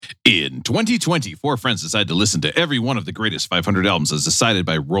In 2020, four friends decided to listen to every one of the greatest 500 albums as decided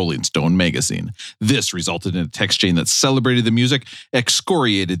by Rolling Stone magazine. This resulted in a text chain that celebrated the music,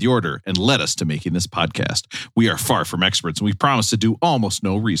 excoriated the order, and led us to making this podcast. We are far from experts, and we promise to do almost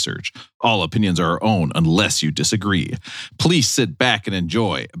no research. All opinions are our own unless you disagree. Please sit back and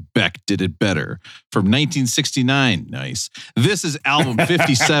enjoy Beck Did It Better from 1969. Nice. This is album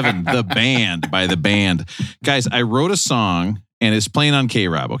 57, The Band by The Band. Guys, I wrote a song and it's playing on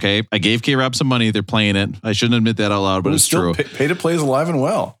K-Rob, okay? I gave K-Rob some money. They're playing it. I shouldn't admit that out loud, but it's true. Pay to play is alive and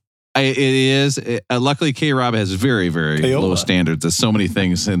well. It is. Luckily, K-Rob has very, very low standards. There's so many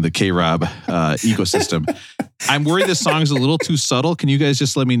things in the K-Rob ecosystem. I'm worried this song is a little too subtle. Can you guys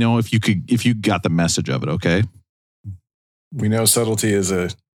just let me know if you got the message of it, okay? We know subtlety is a...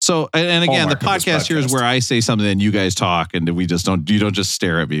 So, and again, the podcast here is where I say something and you guys talk, and we just don't. You don't just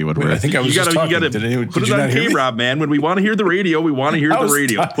stare at me when we're. I think I was just talking. You got to put it on K-Rob, man. When we want to hear the radio, we want to hear the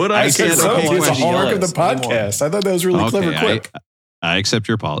radio. Put on K-Rob. It's a hallmark of the podcast. I thought that was really clever, quick. I accept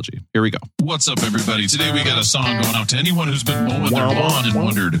your apology. Here we go. What's up, everybody? Today we got a song going out to anyone who's been mowing their lawn and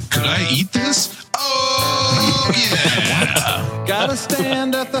wondered, could I eat this? Oh, yeah. Gotta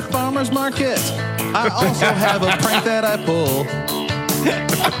stand at the farmer's market. I also have a prank that I pull.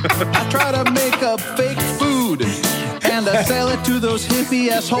 I try to make up fake food and I sell it to those hippie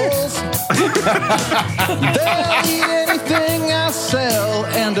assholes. They'll eat anything I sell,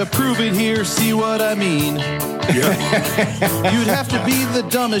 and to prove it here, see what I mean. Yeah. You'd have to be the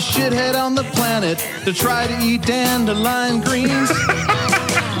dumbest shithead on the planet to try to eat dandelion greens.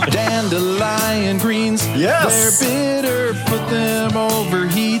 Dandelion greens, yes. They're bitter, put them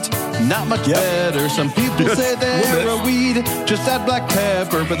overheat. Not much better. Some people say they're a weed. Just add black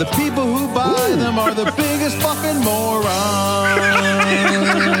pepper. But the people who buy them are the biggest fucking morons. I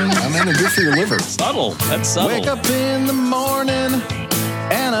mean, they're good for your liver. Subtle. That's subtle. Wake up in the morning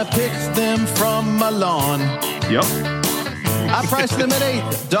and I pick them from my lawn. Yep. I priced them at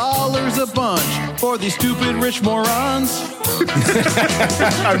 $8 a bunch for these stupid rich morons.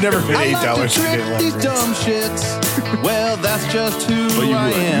 I've never paid $8 I like to to trick get these dumb shits. Well, that's just who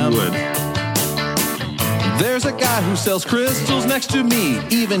I am. There's a guy who sells crystals next to me.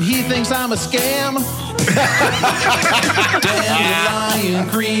 Even he thinks I'm a scam. Dandelion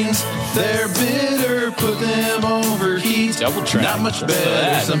greens, they're bitter, put them over heat. Double track. Not much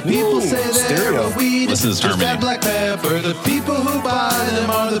better. Some people say they're a weed. Listen to this Just harmony. add black pepper. The people who buy them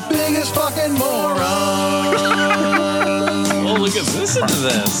are the biggest fucking morons. Oh, look at listen to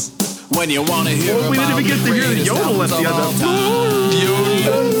this. When you want to hear we didn't even get to hear the yodel at the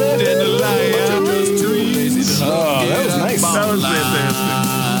Oh, that was nice. That was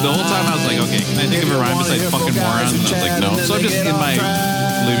fantastic. The whole time I was like, okay, can I think of a rhyme besides fucking morons? And I was like, no. So I'm just in my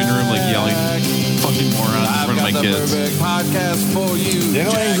living room, like yelling fucking morons in front of my kids.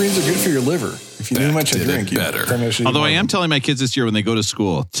 Dandelion greens are good for your liver. If you knew much of drink, better. Although I am telling my kids this year when they go to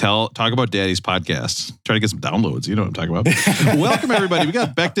school, talk about Daddy's podcast. Try to get some downloads. You know what I'm talking about. Welcome, everybody. We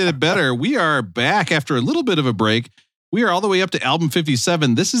got Beck Did It Better. We are back after a little bit of a break. We are all the way up to album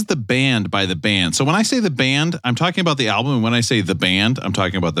 57. This is The Band by The Band. So when I say The Band, I'm talking about the album. And when I say The Band, I'm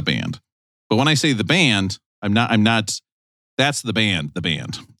talking about the band. But when I say The Band, I'm not, that's the band.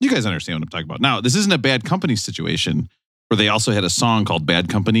 You guys understand what I'm talking about. Now, this isn't a Bad Company situation where they also had a song called Bad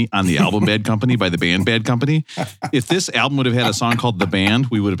Company on the album Bad Company by the band Bad Company. If this album would have had a song called The Band,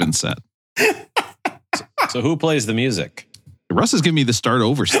 we would have been set. So who plays the music? Russ is giving me the start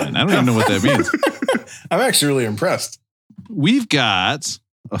over sign. I don't even know what that means. I'm actually really impressed. We've got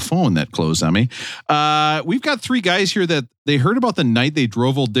a phone that closed on me. We've got three guys here that they heard about the night they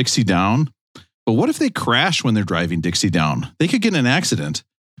drove old Dixie down. But what if they crash when they're driving Dixie down? They could get in an accident.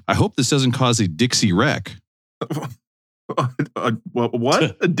 I hope this doesn't cause a Dixie wreck.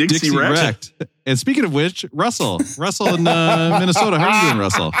 What? A Dixie wreck? wrecked. And speaking of which, Russell in Minnesota. How are you doing,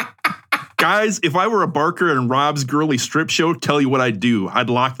 Russell? Guys, if I were a Barker and Rob's girly strip show, tell you what I'd do. I'd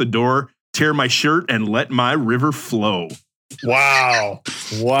lock the door, tear my shirt, and let my river flow. Wow.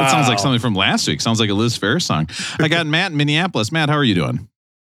 That sounds like something from last week. Sounds like a Liz Fair song. I got Matt in Minneapolis. Matt, how are you doing?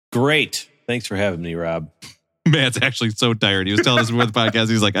 Great. Thanks for having me, Rob. Matt's actually so tired. He was telling us before the podcast,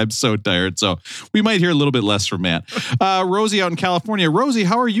 he's like, I'm so tired. So we might hear a little bit less from Matt. Rosie out in California. Rosie,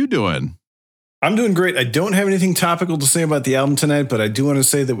 how are you doing? I'm doing great. I don't have anything topical to say about the album tonight, but I do want to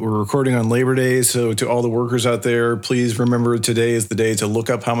say that we're recording on Labor Day. So to all the workers out there, please remember today is the day to look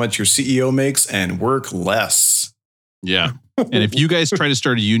up how much your CEO makes and work less. Yeah. And if you guys try to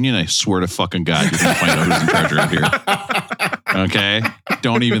start a union, I swear to fucking God, you're going to find out who's in charge around here. Okay?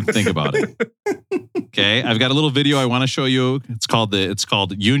 Don't even think about it. Okay? I've got a little video I want to show you. It's called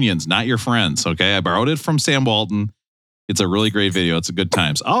Unions, Not Your Friends. Okay? I borrowed it from Sam Walton. It's a really great video. It's a good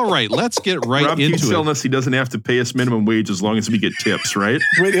times. All right, let's get right Rob keeps into telling it. us he doesn't have to pay us minimum wage as long as we get tips, right?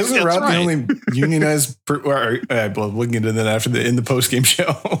 Wait, isn't That's Rob right. the only unionized? Well, we'll get into that after in the post game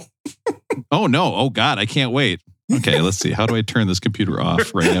show. Oh no! Oh God! I can't wait. Okay, let's see. How do I turn this computer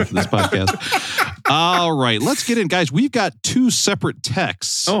off right after this podcast? All right, let's get in, guys. We've got 2 separate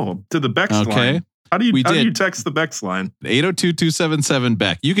texts. Oh, to the Bex Okay. line. How do We you did. text the Bex line? 802-277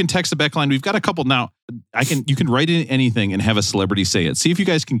 Beck. You can text the Beck line. We've got a couple now. You can write in anything and have a celebrity say it. See if you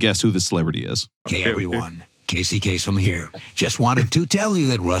guys can guess who the celebrity is. Hey everyone, Casey Kasem here. Just wanted to tell you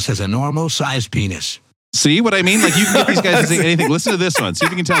that Russ has a normal sized penis. See what I mean? Like you can get these guys to say anything. Listen to this one. See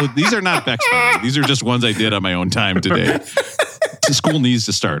if you can tell. These are not Beck's stories. These are just ones I did on my own time today. School needs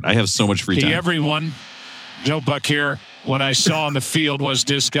to start. I have so much free Hey, time. everyone. Joe Buck here. What I saw on the field was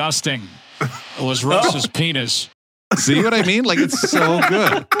disgusting. It was Russ's penis. See what I mean? Like it's so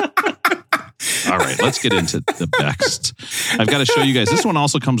good. All right, let's get into the next. I've got to show you guys. This one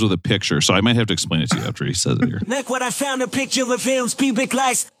also comes with a picture, so I might have to explain it to you after he says it here. Look what I found, a picture of Phil's pubic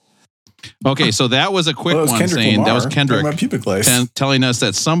lice. Okay, so that was a quick Well, it was one Kendrick saying that Lamar was Kendrick talking about pubic lice. telling us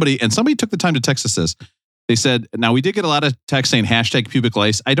that somebody took the time to text us this. They said, now we did get a lot of text saying hashtag pubic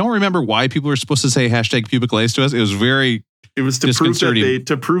lice. I don't remember why people were supposed to say hashtag pubic lice to us. It was very It was to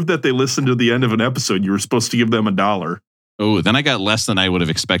prove that they listened to the end of an episode. You were supposed to give them $1. Oh, then I got less than I would have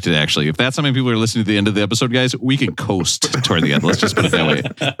expected, actually. If that's how many people are listening to the end of the episode, guys, we can coast toward the end. Let's just put it that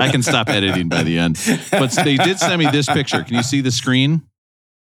way. I can stop editing by the end. But they did send me this picture. Can you see the screen?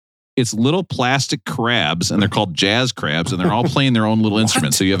 It's little plastic crabs, and they're called jazz crabs, and they're all playing their own little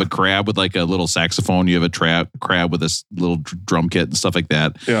instruments. So you have a crab with like a little saxophone. You have a crab with a little drum kit and stuff like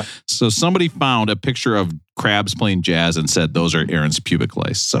that. Yeah. So somebody found a picture of crabs playing jazz and said, those are Aaron's pubic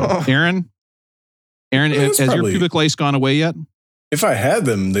lice. So Aaron, That's has your probably- pubic lice gone away yet? If I had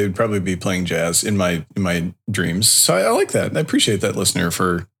them, they would probably be playing jazz in my dreams. So I like that. I appreciate that, listener.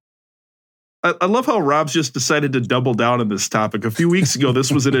 For I love how Rob's just decided to double down on this topic. A few weeks ago,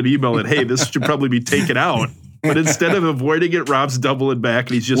 this was in an email that, hey, this should probably be taken out. But instead of avoiding it, Rob's doubling back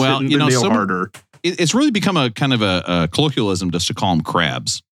and he's just hitting the nail harder. It's really become a kind of a colloquialism just to call them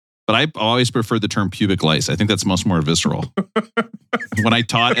crabs. But I always preferred the term pubic lice. I think that's much more visceral. When I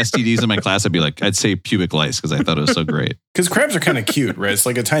taught STDs in my class, I'd say pubic lice because I thought it was so great. because crabs are kind of cute, right? It's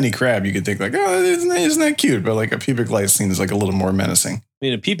like a tiny crab. You could think like, oh, isn't that cute? But like a pubic lice seems like a little more menacing. I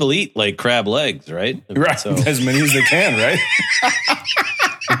mean, people eat like crab legs, right? Right, So, as many as they can, right?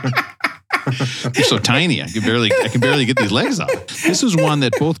 They're so tiny. I can barely get these legs off. This is one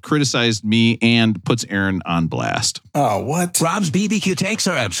that both criticized me and puts Aaron on blast. Oh, what? Rob's BBQ takes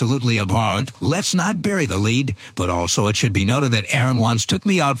are absolutely abhorrent. Let's not bury the lead, but also it should be noted that Aaron once took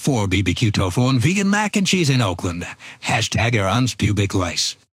me out for BBQ tofu and vegan mac and cheese in Oakland. Hashtag Aaron's pubic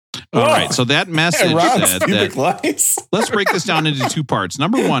lice. All right, so that message Rob's said pubic that. lice. Let's break this down into 2 parts.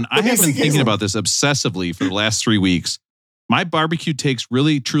 Number one, I have been Casey thinking Kasem. about this obsessively for the last 3 weeks. My barbecue takes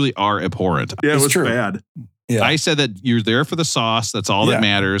really, truly are abhorrent. Yeah, it It's was true. bad. Yeah. I said that you're there for the sauce. That's all Yeah. that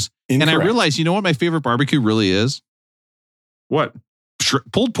matters. And I Incorrect. realized, you know what my favorite barbecue really is? What?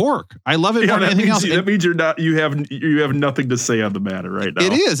 Pulled pork. I love it Yeah, more than that anything else. means, that means you're not. You have nothing to say on the matter right now.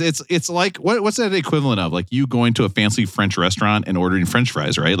 It is. It's like what's that equivalent of? Like you going to a fancy French restaurant and ordering French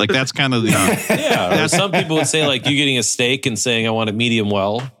fries, right? Like that's kind of the yeah, or some people would say like you getting a steak and saying I want it medium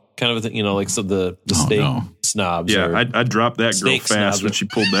well, kind of a thing, you know, like so the Oh, steak no. snobs. Yeah, or, I dropped that girl Steak fast snobs. when she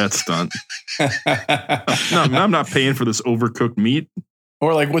pulled that stunt. No, I'm not paying for this overcooked meat.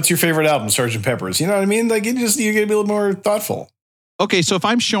 Or like, what's your favorite album, Sgt. Pepper's? You know what I mean? Like, you gotta be a little more thoughtful. Okay, so if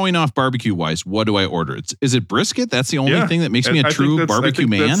I'm showing off barbecue wise, what do I order? Is it brisket? That's the only Yeah. thing that makes me a I think true that's- barbecue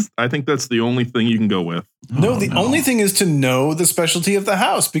man. I think that's the only thing you can go with. No, the only thing is to know the specialty of the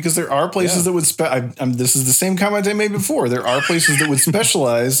house, because there are places that would. This is the same comment I made before. There are places that would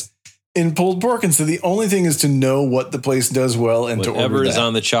specialize in pulled pork, and so the only thing is to know what the place does well and to whatever order is that.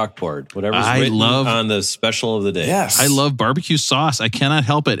 on the chalkboard, whatever's I written love- on the special of the day. Yes, I love barbecue sauce. I cannot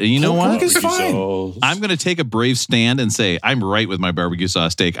help it. And you know Pulled what? pork is fine. So, I'm going to take a brave stand and say I'm right with my barbecue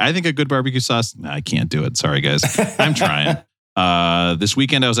sauce steak. I think a good barbecue sauce. I can't do it. Sorry, guys. I'm trying. This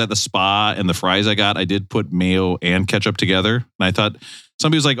weekend I was at the spa and the fries I got, I did put mayo and ketchup together. And I thought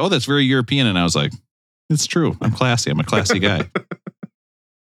somebody was like, "Oh, that's very European," and I was like, "It's true. I'm classy. I'm a classy guy."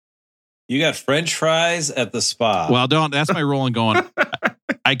 you got French fries at the spa. Well, that's my rolling going.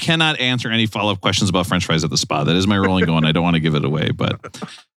 I cannot answer any follow-up questions about French fries at the spa. That is my rolling going. I don't want to give it away, but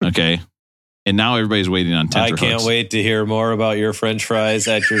okay. And now everybody's waiting on I tenterhooks. can't wait to hear more about your French fries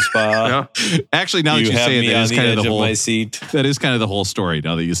at your spa. Yeah. Actually, now that you have say it, me that on is the kind of edge the of whole. my seat. That is kind of the whole story.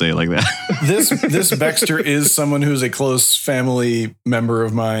 Now that you say it like that. this Baxter is someone who's a close family member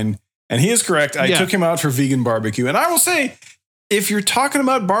of mine, And he is correct. I took him out for vegan barbecue. And I will say, if you're talking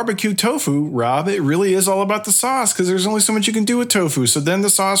about barbecue tofu, Rob, it really is all about the sauce because there's only so much you can do with tofu. So then the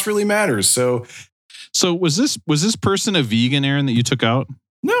sauce really matters. So was this person a vegan, Aaron, that you took out?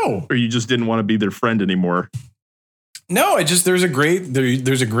 No. Or you just didn't want to be their friend anymore? No, there's a great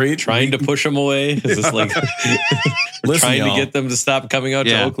trying to push them away. Is this like trying to get them to stop coming out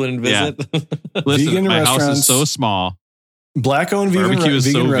to Oakland and visit? Yeah. Listen, vegan my house is so small. Black-owned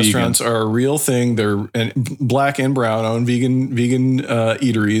vegan restaurants are a real thing. And black and brown-owned vegan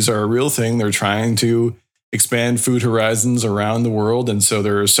eateries are a real thing. They're trying to expand food horizons around the world, and so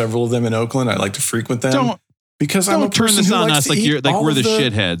there are several of them in Oakland. I like to frequent them because I'm a person who likes to eat like we're the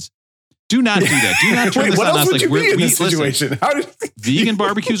shitheads. Do not do that. Do not turn this on us like we're in this situation. Vegan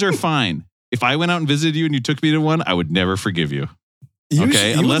barbecues are fine. If I went out and visited you and you took me to one, I would never forgive you.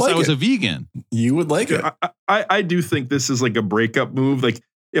 Unless I was a vegan. You would like it. I do think this is like a breakup move. Like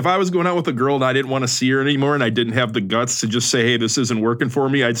if I was going out with a girl and I didn't want to see her anymore and I didn't have the guts to just say, hey, this isn't working for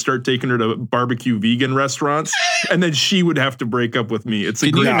me, I'd start taking her to barbecue vegan restaurants and then she would have to break up with me. It's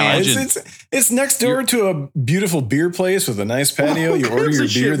it's next door to a beautiful beer place with a nice patio. You order your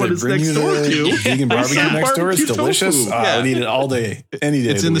beer, they bring you the vegan barbecue next door. It's delicious. I would eat it all day, any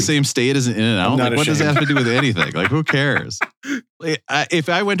day. It's in the same state as an In-N-Out. Like, what does that have to do with anything? Like, who cares? If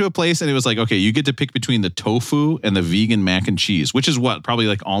I went to a place and it was like, okay, you get to pick between the tofu and the vegan mac and cheese, which is what? Probably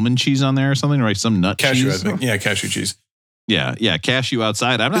like almond cheese on there or something, right? Some nut cashew, cheese. I think. Yeah, cashew cheese. Yeah, cashew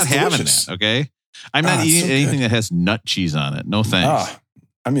outside. I'm not having that, okay? I'm not eating anything that has nut cheese on it. No thanks.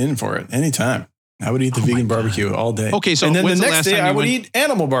 I'm in for it anytime. I would eat the vegan barbecue all day. Okay, so and then the next day I would eat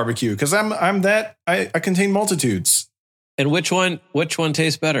animal barbecue because I contain multitudes. And which one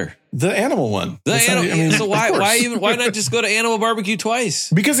tastes better? The animal one. So why not just go to animal barbecue twice?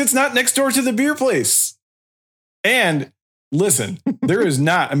 Because it's not next door to the beer place. And listen, there's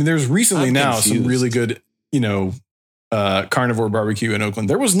recently some really good, carnivore barbecue in Oakland.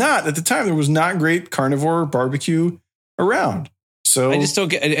 There was not great carnivore barbecue around. So I just don't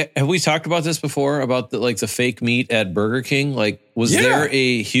get. Have we talked about this before about the fake meat at Burger King? Like, was there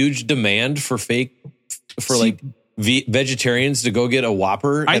a huge demand for vegetarians to go get a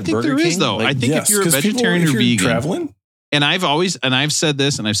Whopper? I think there is, though. I think if you're a vegetarian or vegan, traveling. And I've said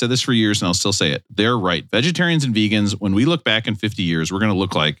this for years, and I'll still say it. They're right. Vegetarians and vegans, when we look back in 50 years, we're going to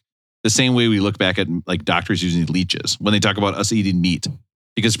look like the same way we look back at like doctors using leeches when they talk about us eating meat.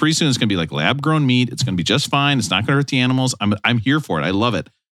 Because pretty soon it's going to be like lab grown meat. It's going to be just fine. It's not going to hurt the animals. I'm here for it. I love it.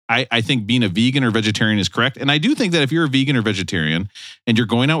 I think being a vegan or vegetarian is correct. And I do think that if you're a vegan or vegetarian and you're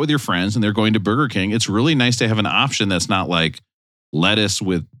going out with your friends and they're going to Burger King, it's really nice to have an option that's not like lettuce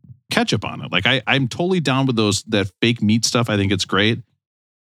with ketchup on it. Like I'm totally down with that fake meat stuff. I think it's great.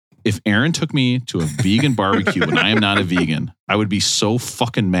 If Aaron took me to a vegan barbecue and I am not a vegan, I would be so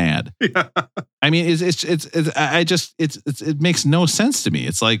fucking mad. Yeah. I mean, it makes no sense to me.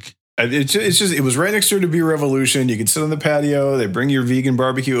 It's like, it was right next door to Beer Revolution. You can sit on the patio. They bring your vegan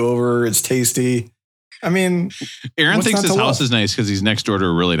barbecue over. It's tasty. I mean, Aaron thinks his house is nice because he's next door to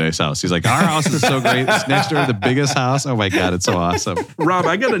a really nice house. He's like, our house is so great. It's next door to the biggest house. Oh my God, it's so awesome. Rob,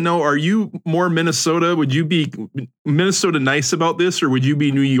 I got to know, are you more Minnesota? Would you be Minnesota nice about this or would you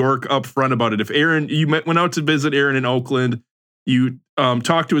be New York upfront about it? If you went out to visit Aaron in Oakland, you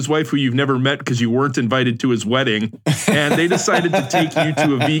talked to his wife who you've never met because you weren't invited to his wedding and they decided to take you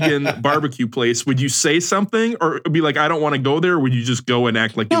to a vegan barbecue place. Would you say something or be like, I don't want to go there? Or would you just go and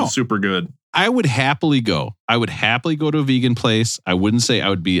act like it was super good? I would happily go. I would happily go to a vegan place. I wouldn't say I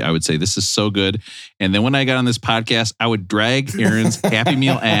would say this is so good. And then when I got on this podcast, I would drag Aaron's Happy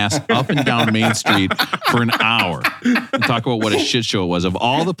Meal ass up and down Main Street for an hour and talk about what a shit show it was. Of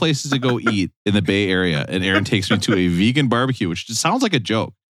all the places to go eat in the Bay Area, and Aaron takes me to a vegan barbecue, which just sounds like a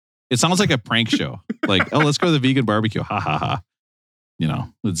joke. It sounds like a prank show. Like, oh, let's go to the vegan barbecue. Ha ha ha.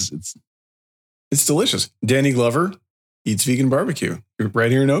 It's delicious. Danny Glover eats vegan barbecue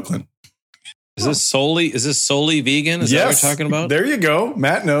right here in Oakland. Is this solely vegan? Is that what you're talking about? There you go.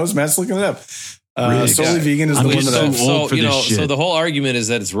 Matt knows. Matt's looking it up. Solely vegan is the one that I'm old for this shit. So the whole argument is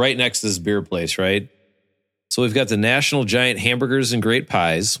that it's right next to this beer place, right? So we've got the National Giant Hamburgers and Great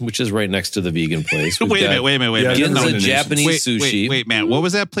Pies, which is right next to the vegan place. Wait a minute. Ginza Japanese sushi. Wait, Matt. What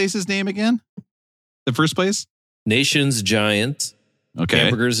was that place's name again? The first place? Nation's Giant. Okay.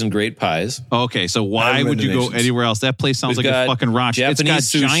 Hamburgers and Great Pies. Okay, so why would you go anywhere else? That place sounds like a fucking rock. Japanese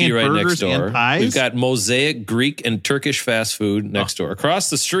it's got sushi giant right burgers next door. And pies. We've got Mosaic Greek and Turkish fast food next door. Across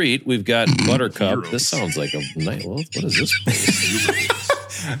the street, we've got Buttercup. This sounds like a night. What is this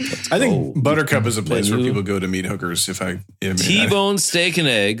place? I think Buttercup is a place where people go to meet hookers. T-bone steak and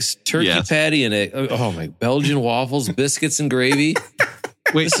eggs, turkey patty and egg. Oh my! Belgian waffles, biscuits and gravy.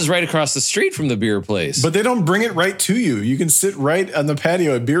 Wait, this is right across the street from the beer place. But they don't bring it right to you. You can sit right on the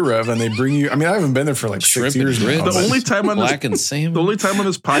patio at Beer Rev, and they bring you. I mean, I haven't been there for like 6 years now. The only time on this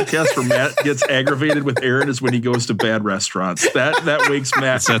podcast where Matt gets aggravated with Aaron is when he goes to bad restaurants. That wakes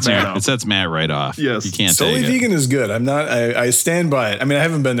Matt. It sets Matt right off. Yes, you can't. Solely Vegan is good. I'm not. I stand by it. I mean, I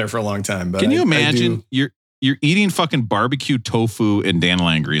haven't been there for a long time. But can you imagine you're eating fucking barbecue tofu and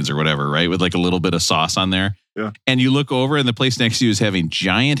dandelion greens or whatever, right? With like a little bit of sauce on there. Yeah. And you look over and the place next to you is having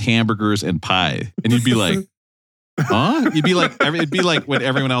giant hamburgers and pie. And you'd be like, huh? It'd be like when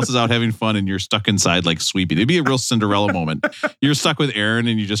everyone else is out having fun and you're stuck inside like sweeping. It'd be a real Cinderella moment. You're stuck with Aaron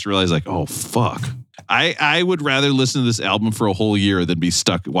and you just realize like, oh, fuck. I would rather listen to this album for a whole year than be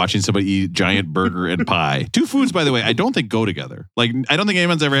stuck watching somebody eat giant burger and pie. Two foods, by the way, I don't think go together. Like, I don't think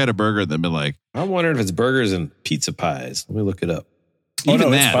anyone's ever had a burger and then been like, I'm wondering if it's burgers and pizza pies. Let me look it up.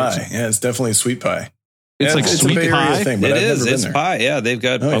 Even that. It's pie. Yeah, it's definitely sweet pie. It's like sweet pie. Thing, but It's pie. Yeah, they've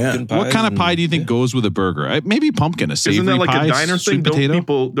got pumpkin pie. What kind of pie do you think goes with a burger? Maybe pumpkin, a savory pie. Isn't that like pie, a diner thing?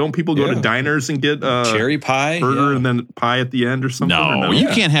 Don't people go to diners and get cherry pie, burger and then pie at the end or something? No, you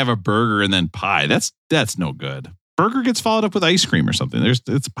can't have a burger and then pie. That's no good. Burger gets followed up with ice cream or something.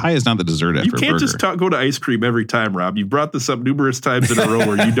 Pie is not the dessert after a burger. You can't just go to ice cream every time, Rob. You brought this up numerous times in a row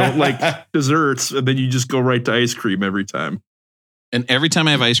where you don't like desserts and then you just go right to ice cream every time. And every time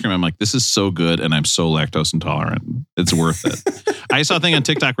I have ice cream, I'm like, this is so good, and I'm so lactose intolerant. It's worth it. I saw a thing on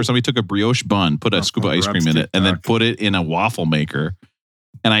TikTok where somebody took a brioche bun, put a scoop of ice cream in it, and then put it in a waffle maker.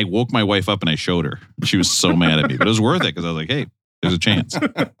 And I woke my wife up and I showed her. She was so mad at me, but it was worth it because I was like, hey, there's a chance.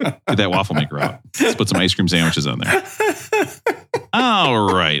 Get that waffle maker out. Let's put some ice cream sandwiches on there.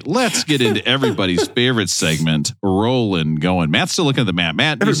 All right, let's get into everybody's favorite segment, Rolling Going. Matt's still looking at the map.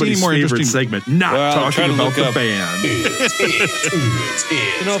 Matt, do you see any more interesting segment? Not talking about the band. You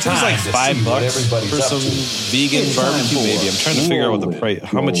know, if it was like $5 for some vegan barbecue, maybe. I'm trying to figure out what the price,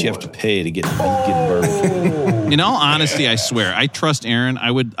 how much you have to pay to get vegan barbecue. In all honesty, I swear, I trust Aaron.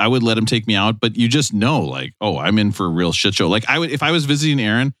 I would let him take me out, but you just know, like, oh, I'm in for a real shit show. Like, if I was visiting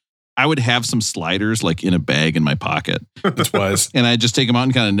Aaron, I would have some sliders like in a bag in my pocket. That's wise. And I'd just take them out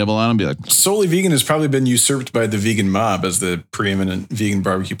and kind of nibble on them and be like, Solely Vegan has probably been usurped by the Vegan Mob as the preeminent vegan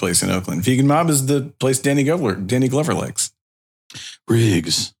barbecue place in Oakland. Vegan Mob is the place Danny Glover likes.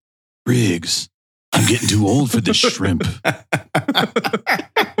 Riggs, I'm getting too old for this shrimp. I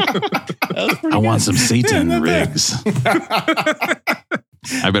want some Satan, Riggs.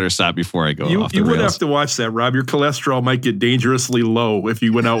 I better stop before I go off the You rails. would have to watch that, Rob. Your cholesterol might get dangerously low if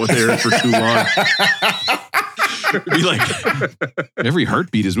you went out with Aaron for too long. Be like, every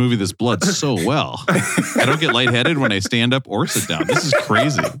heartbeat is moving this blood so well. I don't get lightheaded when I stand up or sit down. This is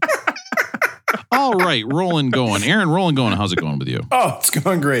crazy. All right, Rolling Going. Aaron, Rolling Going, how's it going with you? Oh, it's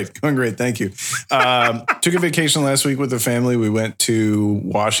going great. Thank you. Took a vacation last week with the family. We went to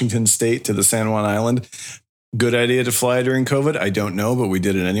Washington State to the San Juan Island. Good idea to fly during COVID. I don't know, but we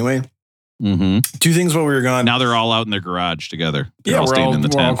did it anyway. Mm-hmm. Two things while we were gone. Now they're all out in their garage together. They're we're staying in the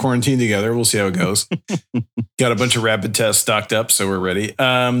tent. all quarantined together. We'll see how it goes. Got a bunch of rapid tests stocked up, so we're ready.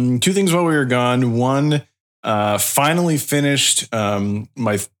 Two things while we were gone. One, finally finished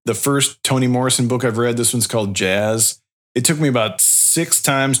the first Toni Morrison book I've read. This one's called Jazz. It took me about 6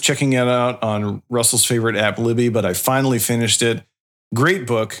 times checking it out on Russell's favorite app, Libby, but I finally finished it. Great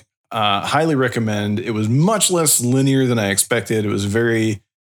book. Highly recommend. It was much less linear than I expected. It was very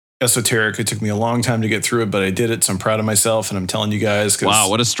esoteric. It took me a long time to get through it, but I did it. So I'm proud of myself, and I'm telling you guys. Wow,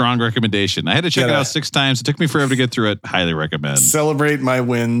 what a strong recommendation. I had to check it out 6 times. It took me forever to get through it. Highly recommend. Celebrate my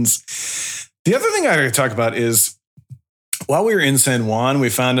wins. The other thing I got to talk about is while we were in San Juan, we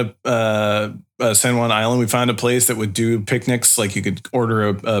found San Juan Island. We found a place that would do picnics. Like you could order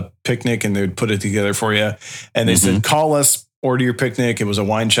a picnic and they would put it together for you. And they said, call us, order your picnic. It was a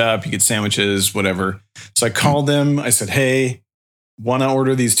wine shop. You get sandwiches, whatever. So I called them. I said, hey, want to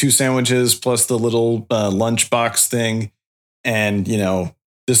order these 2 sandwiches plus the little lunch box thing. And,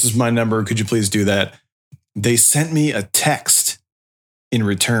 this is my number. Could you please do that? They sent me a text in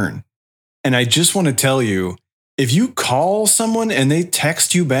return. And I just want to tell you, if you call someone and they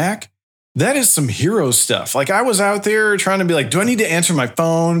text you back, that is some hero stuff. Like I was out there trying to be like, do I need to answer my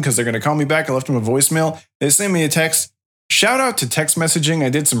phone? Because they're going to call me back. I left them a voicemail. They sent me a text. Shout out to text messaging. I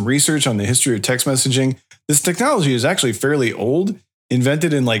did some research on the history of text messaging. This technology is actually fairly old,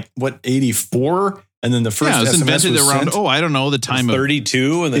 invented in 84. And then the first it was SMS invented was around, sent, I don't know, the time of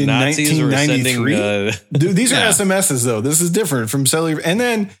 32 and the Nazis were sending. Dude, these are SMSs though. This is different from cellular. And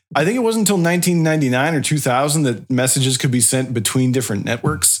then I think it wasn't until 1999 or 2000 that messages could be sent between different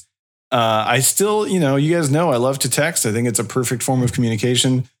networks. I still, you guys know I love to text. I think it's a perfect form of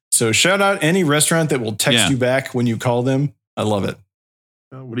communication. So shout out any restaurant that will text you back when you call them. I love it.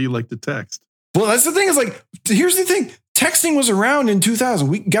 What do you like to text? Well, that's the thing is like, here's the thing. Texting was around in 2000.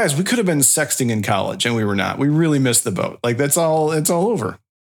 We could have been sexting in college and we were not. We really missed the boat. Like it's all over.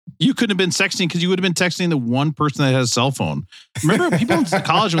 You couldn't have been sexting because you would have been texting the one person that has a cell phone. Remember people in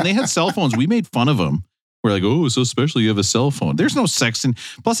college, when they had cell phones, we made fun of them. We're like, oh, so special you have a cell phone. There's no sexting.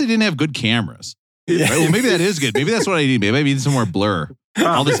 Plus they didn't have good cameras. Yeah. Right? Well, maybe that is good. Maybe that's what I need. Maybe I need some more blur.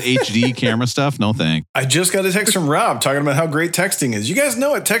 All this HD camera stuff. No thanks. I just got a text from Rob talking about how great texting is. You guys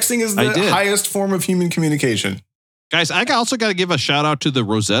know it. Texting is the highest form of human communication. Guys, I also got to give a shout out to the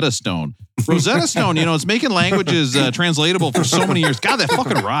Rosetta Stone. Rosetta Stone, it's making languages translatable for so many years. God, that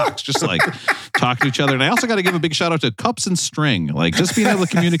fucking rocks. Just like talk to each other. And I also got to give a big shout out to Cups and String. Like just being able to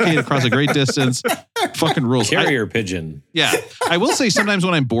communicate across a great distance. Fucking rules. Carrier pigeon. Yeah. I will say sometimes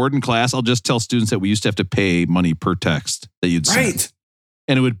when I'm bored in class, I'll just tell students that we used to have to pay money per text that you'd send. Right.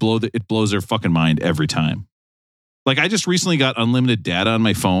 And it blows their fucking mind every time. Like I just recently got unlimited data on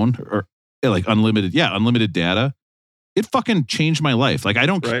my phone or like unlimited data. It fucking changed my life. Like I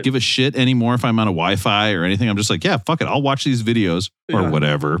don't give a shit anymore if I'm on a Wi-Fi or anything. I'm just like, yeah, fuck it. I'll watch these videos or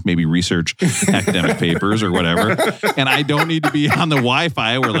whatever, maybe research academic papers or whatever. And I don't need to be on the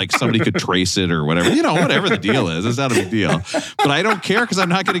Wi-Fi where like somebody could trace it or whatever, whatever the deal is. It's not a big deal, but I don't care because I'm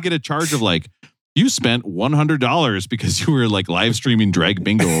not going to get a charge of like, you spent $100 because you were like live streaming Drag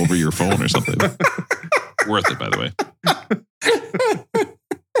Bingo over your phone or something. Worth it, by the way.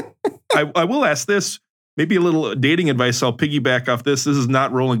 I will ask this. Maybe a little dating advice. I'll piggyback off this. This is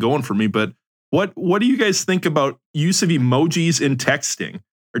not rolling going for me, but what do you guys think about use of emojis in texting?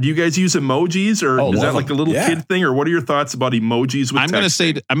 Or do you guys use emojis, or is that like a little kid thing? Or what are your thoughts about emojis with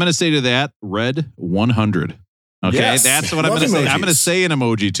texting? I'm gonna say to that, red 100. Okay, that's what I'm gonna say. I'm gonna say an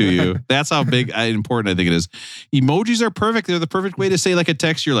emoji to you. That's how big important I think it is. Emojis are perfect. They're the perfect way to say like a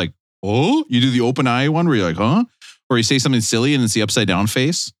text. You're like, oh, you do the open eye one where you're like, huh? Or you say something silly and it's the upside down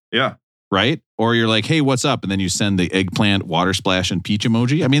face. Yeah. Right? Or you're like, hey, what's up? And then you send the eggplant, water splash, and peach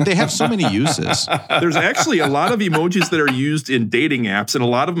emoji. I mean, they have so many uses. There's actually a lot of emojis that are used in dating apps, and a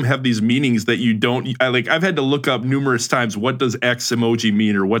lot of them have these meanings that you don't like. I've had to look up numerous times, what does X emoji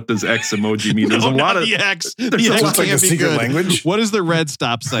mean, or what does X emoji mean? There's a lot of the X. The X like a secret language. What does the red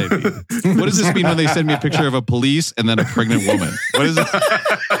stop sign mean? What does this mean when they send me a picture of a police and then a pregnant woman? What is it?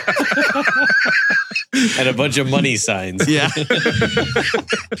 And a bunch of money signs. Yeah.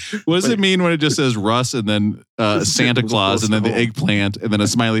 What does it mean when it just says Russ and then Santa Claus and then the eggplant and then a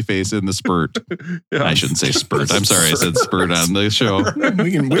smiley face and the spurt? Yeah. I shouldn't say spurt. I'm sorry I said spurt on the show.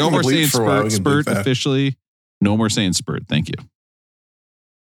 No more saying spurt. Spurt officially. No more saying spurt. Thank you.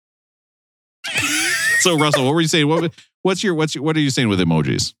 So Russell, what were you saying? What are you saying with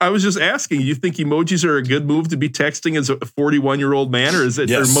emojis? I was just asking, you think emojis are a good move to be texting as a 41-year-old man, or is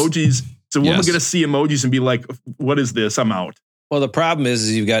it are emojis? So when we're going to see emojis and be like, what is this? I'm out. Well, the problem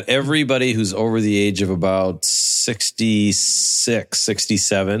is you've got everybody who's over the age of about 66,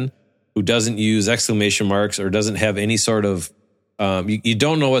 67 who doesn't use exclamation marks or doesn't have any sort of, you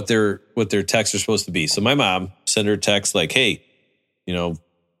don't know what their texts are supposed to be. So my mom sent her a text like, hey,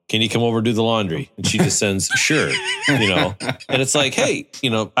 can you come over and do the laundry? And she just sends, sure, and it's like, hey,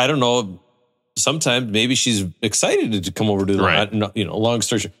 I don't know. Sometimes maybe she's excited to come over to the laundry, long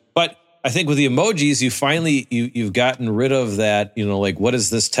story short. But I think with the emojis, you finally, you've gotten rid of that, like, what does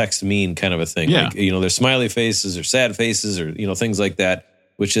this text mean kind of a thing? Yeah. Like, there's smiley faces or sad faces or, things like that,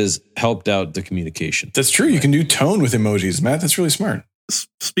 which has helped out the communication. That's true. You can do tone with emojis, Matt. That's really smart.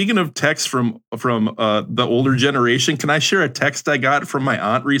 Speaking of text from the older generation, can I share a text I got from my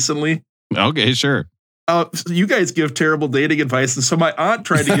aunt recently? Okay, sure. You guys give terrible dating advice, and so my aunt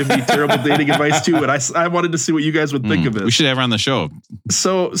tried to give me terrible dating advice too, and I wanted to see what you guys would think of it. We should have her on the show.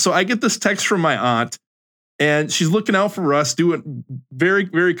 So I get this text from my aunt, and she's looking out for us, doing very,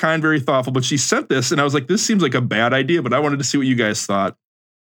 very kind, very thoughtful, but she sent this, and I was like, this seems like a bad idea, but I wanted to see what you guys thought.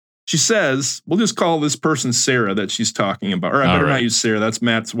 She says, we'll just call this person Sarah that she's talking about. Or I better not use Sarah. That's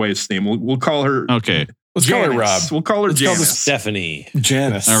Matt's wife's name. We'll call her. Okay. Let's call her Rob. We'll call her Janice. Stephanie.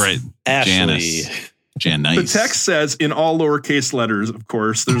 Janice. All right. Ashley. Janice. The text says in all lowercase letters, of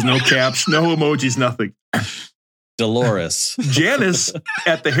course. There's no caps, no emojis, nothing. Dolores. Janice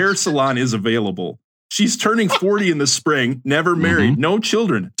at the hair salon is available. She's turning 40 in the spring, never married, no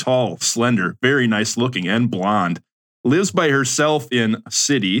children, tall, slender, very nice looking, and blonde. Lives by herself in a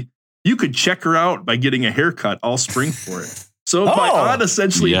city. You could check her out by getting a haircut all spring for it. So my aunt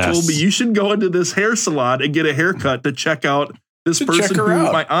essentially told me you should go into this hair salon and get a haircut to check out this person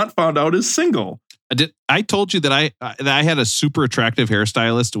who my aunt found out is single. I told you that I had a super attractive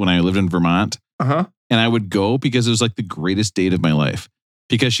hairstylist when I lived in Vermont. Uh-huh. And I would go because it was like the greatest date of my life.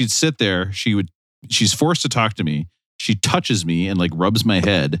 Because she'd sit there, she's forced to talk to me. She touches me and like rubs my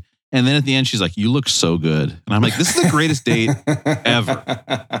head. And then at the end, she's like, "You look so good." And I'm like, "This is the greatest date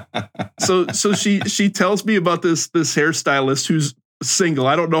ever." So she tells me about this hairstylist who's single.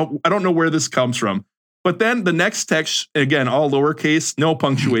 I don't know where this comes from. But then the next text, again, all lowercase, no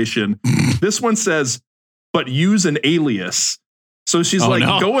punctuation. This one says, "But use an alias." So she's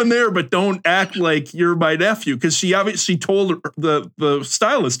go in there, but don't act like you're my nephew, because she obviously told the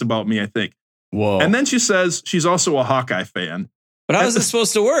stylist about me, I think. Whoa! And then she says she's also a Hawkeye fan. But how is this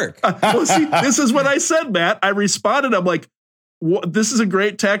supposed to work? Well, see, this is what I said, Matt. I responded. I'm like, this is a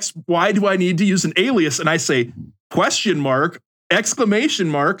great text. Why do I need to use an alias? And I say, question mark, exclamation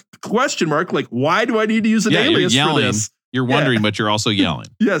mark, question mark. Like, why do I need to use an alias you're yelling, for this? You're wondering, but you're also yelling.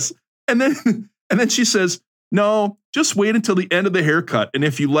 Yes. And then she says, no, just wait until the end of the haircut. And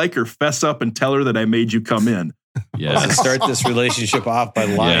if you like her, fess up and tell her that I made you come in. Yeah, start this relationship off by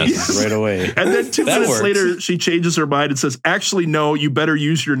lying right away. And then 2 minutes later, she changes her mind and says, actually, no, you better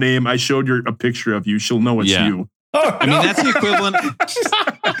use your name. I showed her a picture of you. She'll know it's you. I mean, that's the equivalent.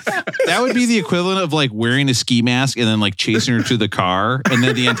 That would be the equivalent of like wearing a ski mask and then like chasing her to the car and then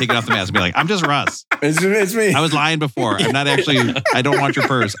at the end taking off the mask and be like, "I'm just Russ. It's me. I was lying before. I'm not actually, I don't want your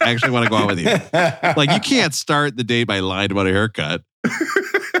purse. I actually want to go out with you." Like, you can't start the day by lying about a haircut.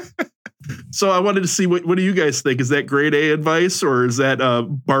 So I wanted to see what do you guys think? Is that grade A advice or is that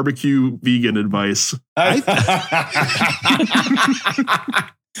barbecue vegan advice? On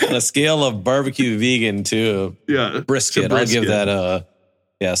a scale of barbecue vegan to brisket, I'll give that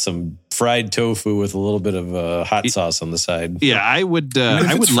some fried tofu with a little bit of hot sauce on the side. Yeah, I would love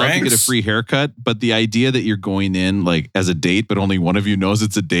to get a free haircut, but the idea that you're going in like as a date, but only one of you knows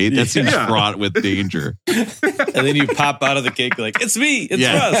it's a date, that seems fraught with danger. And then you pop out of the cake like, "It's me, it's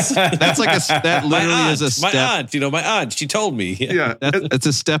Russ." That's like that literally is a step. My aunt, she told me. Yeah. It's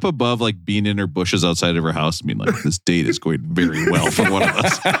a step above like being in her bushes outside of her house. I mean, like, this date is going very well for one of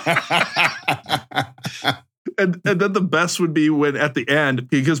us. And then the best would be when at the end,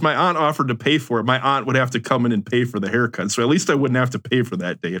 because my aunt offered to pay for it, my aunt would have to come in and pay for the haircut. So at least I wouldn't have to pay for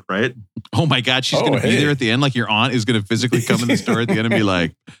that date, right? Oh my God, she's going to be there at the end. Like, your aunt is going to physically come in the store at the end and be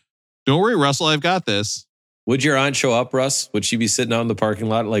like, "Don't worry, Russell, I've got this." Would your aunt show up, Russ? Would she be sitting out in the parking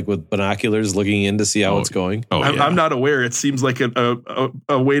lot like with binoculars looking in to see how it's going? I'm not aware. It seems like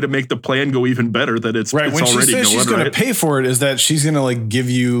a way to make the plan go even better that it's right. When already she says she's going to pay for it, is that she's going to like give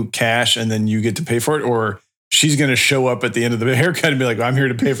you cash and then you get to pay for it, or she's going to show up at the end of the haircut and be like, "I'm here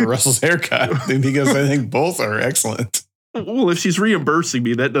to pay for Russell's haircut," because I think both are excellent. Well, if she's reimbursing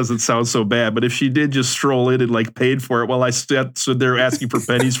me, that doesn't sound so bad. But if she did just stroll in and like paid for it while I stood there asking for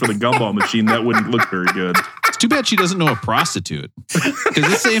pennies for the gumball machine, that wouldn't look very good. It's too bad she doesn't know a prostitute, because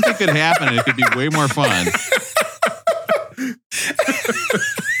the same thing could happen and it could be way more fun.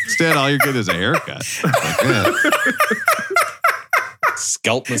 Instead, all you're getting is a haircut.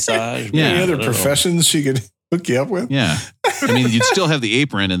 Scalp massage. Yeah. Any other professions she could hook you up with? Yeah. I mean, you'd still have the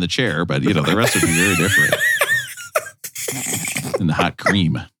apron and the chair, but the rest would be very different. And the hot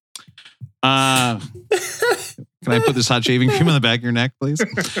cream. Can I put this hot shaving cream on the back of your neck, please?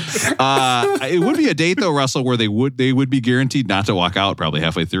 It would be a date though, Russell, where they would be guaranteed not to walk out probably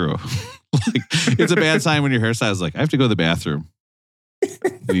halfway through. Like, it's a bad sign when your hairstylist is like, "I have to go to the bathroom."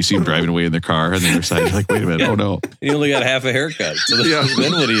 And you see them driving away in their car, and then you're like, "Wait a minute, oh no!" You only got half a haircut. So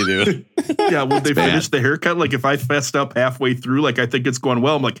then what do you do? Yeah, would they finish the haircut? Like, if I fessed up halfway through, like I think it's going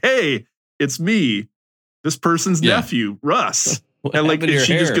well, I'm like, "Hey, it's me, this person's nephew, Russ." And like, is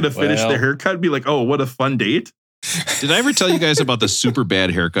she just going to finish the haircut and be like, "Oh, what a fun date"? Did I ever tell you guys about the super bad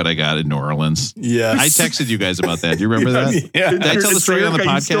haircut I got in New Orleans? Yes. I texted you guys about that. Do you remember that? Yeah. Did I tell the story on the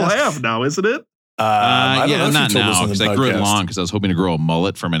podcast? You still have now, isn't it? I don't know if not you told us now on the because I grew it podcast. long because I was hoping to grow a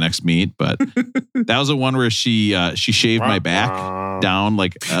mullet for my next meet. But that was the one where she shaved my back down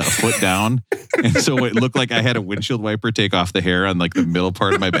like a foot down, and so it looked like I had a windshield wiper take off the hair on like the middle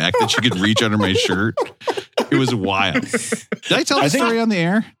part of my back that she could reach under my shirt. It was wild. Did I tell the story on the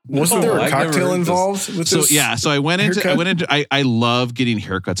air? Wasn't there a cocktail involved with this? So I went into I love getting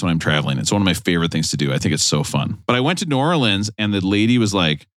haircuts when I'm traveling. It's one of my favorite things to do. I think it's so fun. But I went to New Orleans and the lady was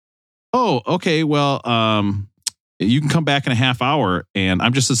like, "Oh, okay, well, you can come back in a half hour and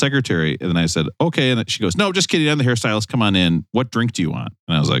I'm just the secretary." And then I said, "Okay." And she goes, "No, just kidding. I'm the hairstylist. Come on in. What drink do you want?"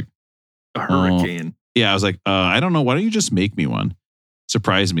 And I was like, "A hurricane." Yeah, I was like, I don't know. Why don't you just make me one?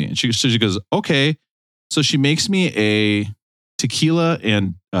 Surprise me. And she goes, "Okay." So she makes me a tequila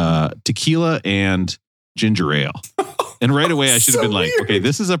and ginger ale. And right away I should have been like, "Okay,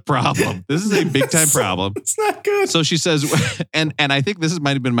 this is a problem. This is a big time problem." It's not good. So she says, and I think this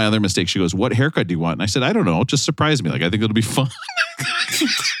might have been my other mistake. She goes, "What haircut do you want?" And I said, "I don't know. Just surprise me. Like, I think it'll be fun."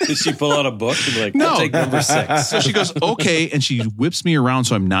 Did she pull out a book and be like, No. I'll take number 6? So she goes, okay. And she whips me around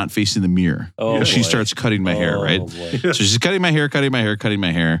so I'm not facing the mirror. Oh, She boy. starts cutting my hair, right? Boy. So she's cutting my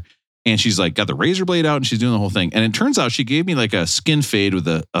hair. And she's like got the razor blade out and she's doing the whole thing. And it turns out she gave me like a skin fade with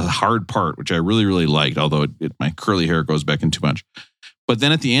a hard part, which I really, really liked, although my curly hair goes back in too much. But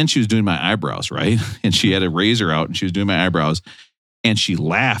then at the end, she was doing my eyebrows, right? And she had a razor out and she was doing my eyebrows. And she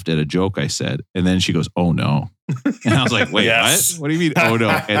laughed at a joke I said. And then she goes, oh no. And I was like, wait, Yes. what? What do you mean? Oh no.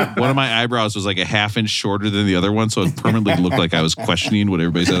 And one of my eyebrows was like a half inch shorter than the other one. So it permanently looked like I was questioning what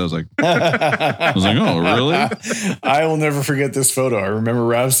everybody said. I was like, oh, really? I will never forget this photo. I remember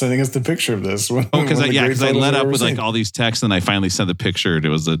Rob sending us the picture of this. Because I led up with like all these texts and I finally sent the picture. And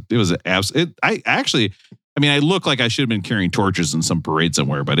I look like I should have been carrying torches in some parade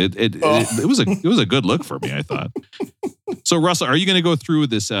somewhere, but it was a good look for me, I thought. So Russell, are you going to go through with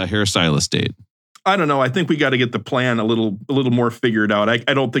this hairstylist date? I don't know. I think we got to get the plan a little more figured out. I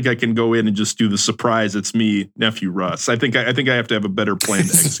don't think I can go in and just do the surprise. It's me, nephew Russ. I think I have to have a better plan to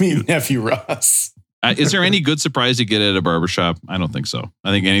It's execute. me, nephew Russ. Is there any good surprise you get at a barbershop? I don't think so.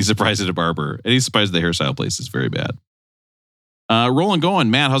 I think any surprise at a barber, any surprise at the hairstyle place is very bad. Rolling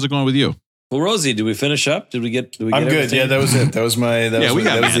going. Matt, how's it going with you? Well, Rosie, did we finish up? Did we get I'm good. everything? Yeah, that was it. That was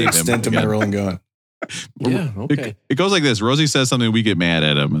the extent of my Yeah. rolling going. Yeah, okay. It goes like this. Rosie says something, we get mad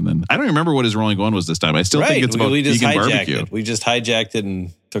at him, and then I don't remember what his rolling going was this time. I still think it's about we just vegan hijacked barbecue. it. We just hijacked it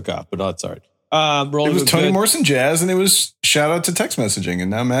and took off, but that's all right. It was Toni Morrison Jazz, and it was shout out to text messaging.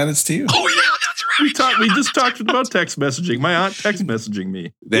 And now, Matt, it's to you. Oh, yeah, that's right. We just talked about text messaging. My aunt text messaging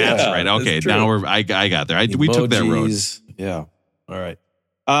me. That's right. Okay, now I got there. We took that road. Emojis. Yeah. All right.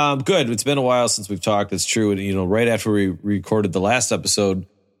 Good. It's been a while since we've talked. It's true. Right after we recorded the last episode,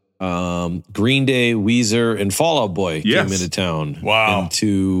 Green Day, Weezer, and Fall Out Boy came into town. Wow.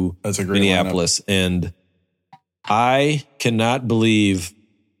 Into That's a great Minneapolis. And I cannot believe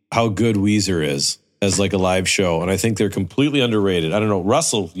how good Weezer is as like a live show. And I think they're completely underrated. I don't know.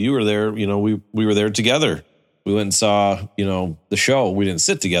 Russell, you were there. We were there together. We went and saw, the show. We didn't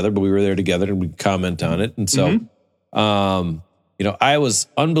sit together, but we were there together and we comment on it. And so, I was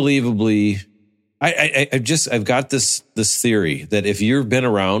unbelievably, I've got this theory that if you've been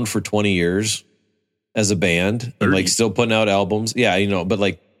around for 20 years as a band and like still putting out albums, but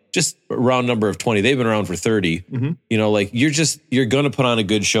like just a round number of 20, they've been around for 30, you're going to put on a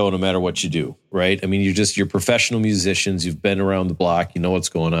good show no matter what you do. Right. I mean, you're professional musicians. You've been around the block. You know what's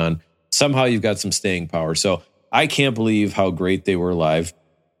going on. Somehow you've got some staying power. So I can't believe how great they were live.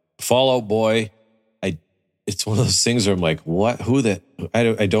 Fall Out Boy. It's one of those things where I'm like, what?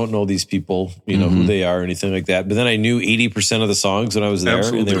 I don't know these people, who they are or anything like that. But then I knew 80% of the songs when I was there.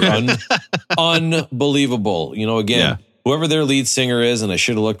 Absolutely. And they were unbelievable. Whoever their lead singer is, and I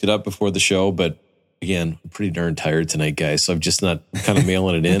should have looked it up before the show, but again, I'm pretty darn tired tonight, guys. So I'm just not kind of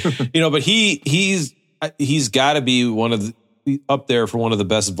mailing it in, but he's got to be up there for one of the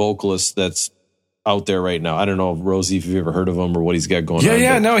best vocalists that's out there right now. I don't know, Rosie, if you've ever heard of him or what he's got going on.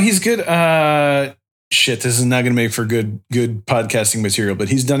 Yeah, no, he's good. Shit, this is not going to make for good podcasting material, but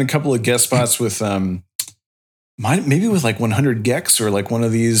he's done a couple of guest spots with maybe with like 100 Gex or like one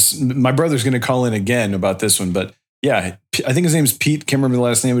of these. My brother's going to call in again about this one, but yeah, I think his name's Pete. Can't remember the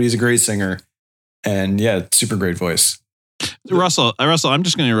last name, but he's a great singer, and yeah, super great voice. Russell, I'm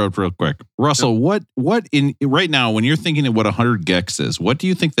just going to interrupt real quick. Russell, what in right now when you're thinking of what 100 Gex is, what do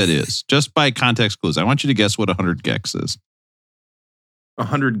you think that is? Just by context clues, I want you to guess what 100 Gex is.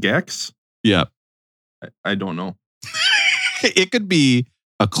 100 Gex? Yeah. I don't know. It could be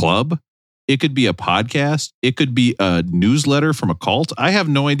a club. It could be a podcast. It could be a newsletter from a cult. I have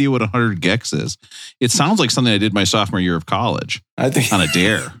no idea what 100 Gex is. It sounds like something I did my sophomore year of college. I think on a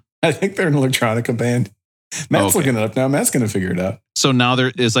dare. I think they're an electronica band. Matt's looking it up now. Matt's going to figure it out. So now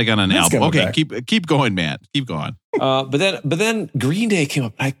there is like on an Matt's album. Okay, back. keep going, Matt. Keep going. But then Green Day came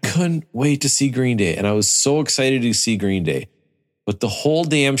up. I couldn't wait to see Green Day, and I was so excited to see Green Day. But the whole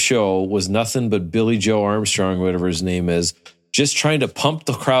damn show was nothing but Billy Joe Armstrong, whatever his name is, just trying to pump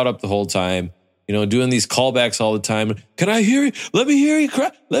the crowd up the whole time, doing these callbacks all the time. Can I hear you? Let me hear you.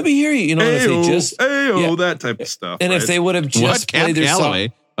 Let me hear you. And if they just, that type of stuff. And if they would have just played their song.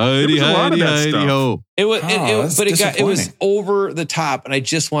 There was a lot of that stuff. It was over the top. And I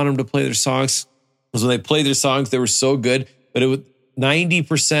just want them to play their songs. Because when they played their songs, they were so good. But it was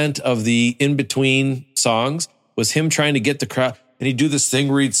 90% of the in-between songs was him trying to get the crowd. And he'd do this thing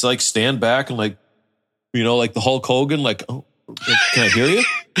where he'd like stand back and like the Hulk Hogan, like, oh, can I hear you?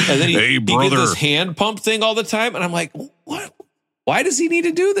 And then he did this hand pump thing all the time. And I'm like, what? Why does he need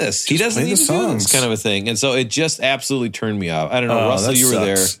to do this? He doesn't need to do this kind of a thing. And so it just absolutely turned me off. I don't know, Russell, you were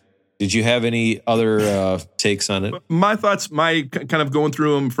there. Did you have any other takes on it? My thoughts, kind of going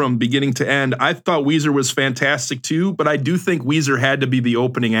through them from beginning to end, I thought Weezer was fantastic too, but I do think Weezer had to be the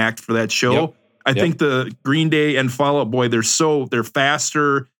opening act for that show. Yep. I think the Green Day and Fall Out Boy, they're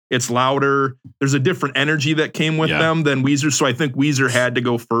faster, it's louder. There's a different energy that came with them than Weezer, so I think Weezer had to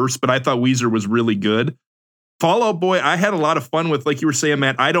go first, but I thought Weezer was really good. Fall Out Boy, I had a lot of fun with, like you were saying,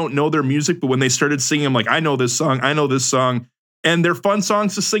 Matt, I don't know their music, but when they started singing, I'm like, I know this song. And they're fun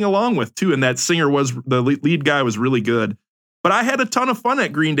songs to sing along with, too. And that singer the lead guy was really good. But I had a ton of fun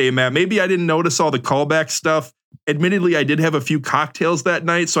at Green Day, Matt. Maybe I didn't notice all the callback stuff. Admittedly, I did have a few cocktails that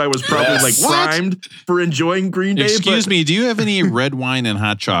night, so I was probably primed for enjoying Green Day. Excuse me, do you have any red wine and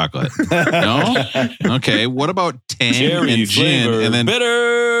hot chocolate? No? Okay, what about tang and gin? And then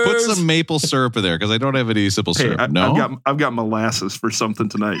bitters. Put some maple syrup in there, because I don't have any simple syrup. No? I've got molasses for something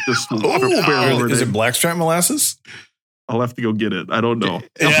tonight. Just is it blackstrap molasses? I'll have to go get it. I don't know.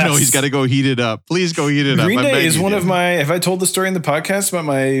 Yes. No, he's got to go heat it up. Please go heat it up. Green Day is one of my... Have I told the story in the podcast about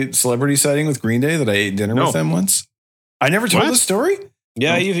my celebrity sighting with Green Day that I ate dinner with them once? I never told the story?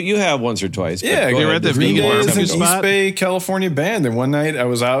 Yeah, you have once or twice. Yeah, they were at the vegan barbecue spot. East Bay, California band. And one night I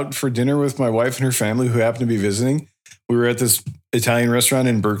was out for dinner with my wife and her family who happened to be visiting. We were at this Italian restaurant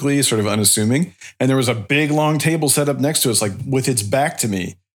in Berkeley, sort of unassuming. And there was a big, long table set up next to us, like with its back to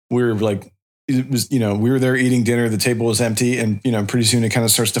me. We were like... It was, we were there eating dinner. The table was empty, and pretty soon it kind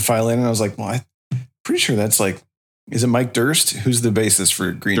of starts to file in. And I was like, "Well, I'm pretty sure that's like, is it Mike Durst? Who's the bassist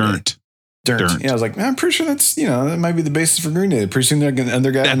for Green Day?" Durst. Yeah, I was like, I'm pretty sure that's that might be the bassist for Green Day. Pretty soon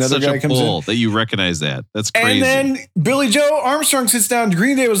another guy comes in. That you recognize that. That's crazy. And then Billy Joe Armstrong sits down.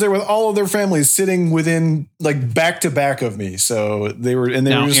 Green Day was there with all of their families sitting within like back to back of me. So they were just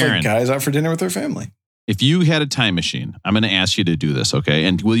Aaron, like guys out for dinner with their family. If you had a time machine, I'm going to ask you to do this, okay?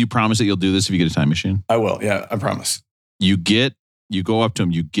 And will you promise that you'll do this if you get a time machine? I will. Yeah, I promise. You go up to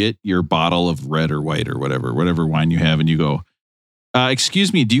him, you get your bottle of red or white or whatever wine you have, and you go,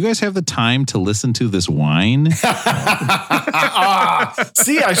 excuse me, do you guys have the time to listen to this wine? See,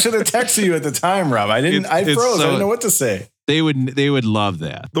 I should have texted you at the time, Rob. I froze. I didn't know what to say. They would love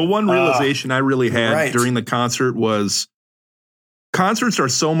that. The one realization I really had during the concert was concerts are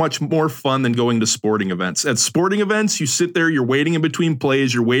so much more fun than going to sporting events. At sporting events, you sit there, you're waiting in between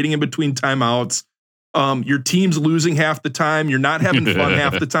plays, you're waiting in between timeouts. Your team's losing half the time. You're not having fun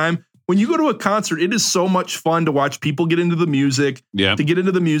half the time. When you go to a concert, it is so much fun to watch people get into the music,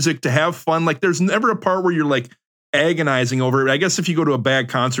 to have fun. Like there's never a part where you're like agonizing over it. I guess if you go to a bad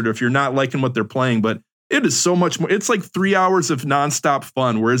concert, if you're not liking what they're playing, but it is so much more. It's like 3 hours of nonstop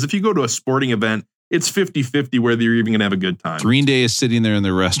fun. Whereas if you go to a sporting event, it's 50-50 whether you're even going to have a good time. Green Day is sitting there in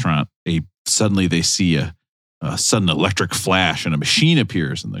the restaurant. Suddenly they see a sudden electric flash and a machine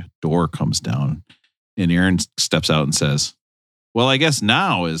appears and the door comes down. And Aaron steps out and says, well, I guess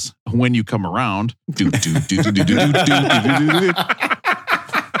now is when you come around.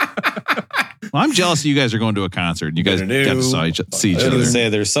 Well, I'm jealous that you guys are going to a concert and you guys got to see each other. I was going to say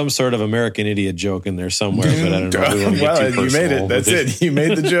there's some sort of American idiot joke in there somewhere, but I don't know. Well, you made it. That's it. You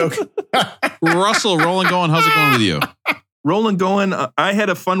made the joke. Russell, Roland going. How's it going with you? Roland going. I had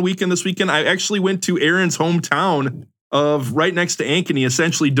a fun weekend this weekend. I actually went to Aaron's hometown of right next to Ankeny,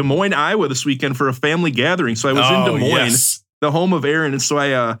 essentially Des Moines, Iowa this weekend for a family gathering. So I was in Des Moines, the home of Aaron. And so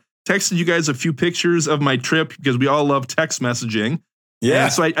I texted you guys a few pictures of my trip because we all love text messaging. Yeah.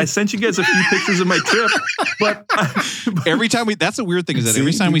 And so I sent you guys a few pictures of my trip, but every time that's a weird thing is that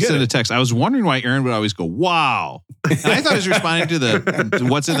every time we send a text, I was wondering why Aaron would always go, wow. And I thought he was responding to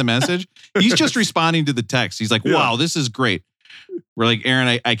what's in the message. He's just responding to the text. He's like, wow, this is great. We're like,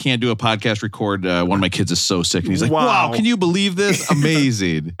 Aaron, I can't do a podcast record. One of my kids is so sick. And he's like, wow, can you believe this?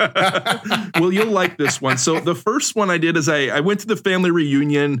 Amazing. Well, you'll like this one. So the first one I did is I went to the family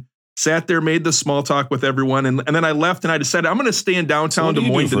reunion, sat there, made the small talk with everyone. And then I left and I decided I'm going to stay in downtown Des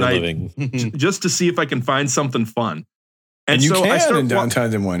Moines tonight just to see if I can find something fun. And you can in downtown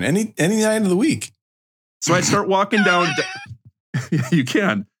Des Moines any night of the week. So I start walking down. You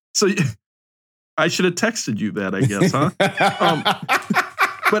can. So I should have texted you that, I guess, huh?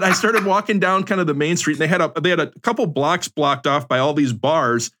 But I started walking down kind of the main street, and they had a couple blocks blocked off by all these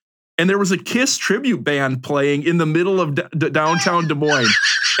bars, and there was a Kiss tribute band playing in the middle of downtown Des Moines.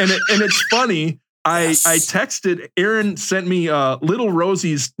 And it's funny. I texted Aaron, sent me Little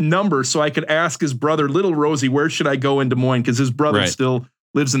Rosie's number so I could ask his brother, Little Rosie, where should I go in Des Moines? Because his brother still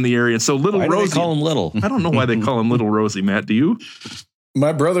lives in the area. So Little Rosie. Why do they call him Little? I don't know why they call him Little Rosie, Matt. Do you?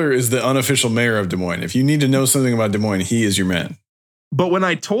 My brother is the unofficial mayor of Des Moines. If you need to know something about Des Moines, he is your man. But when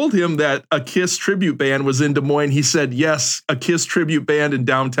I told him that a Kiss tribute band was in Des Moines, he said, yes, a Kiss tribute band in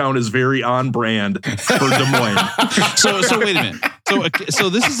downtown is very on brand for Des Moines. So wait a minute. So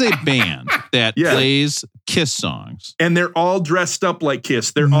this is a band that plays Kiss songs, and they're all dressed up like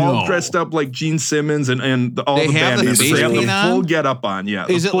Kiss. They're all dressed up like Gene Simmons and all the band members. They have the full get up on. Yeah,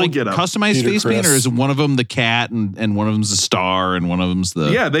 is it like customized face paint, or is one of them the cat and one of them's the star and one of them's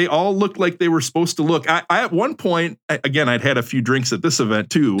the? Yeah, they all looked like they were supposed to look. I at one point, again, I'd had a few drinks at this event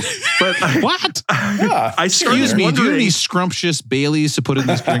too, but what? I started Excuse me, do you wondering. have any scrumptious Baileys to put in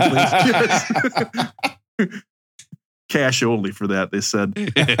this drink, please? Cash only for that, they said.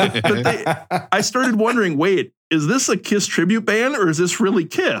 But I started wondering, wait, is this a Kiss tribute band or is this really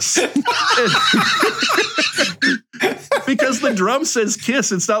Kiss? Because the drum says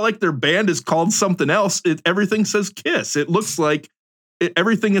Kiss. It's not like their band is called something else. Everything says Kiss. It looks like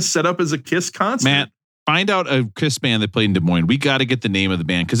everything is set up as a Kiss concert. Matt, find out a Kiss band that played in Des Moines. We got to get the name of the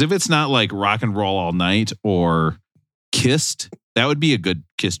band, because if it's not like Rock and Roll All Night or Kissed, that would be a good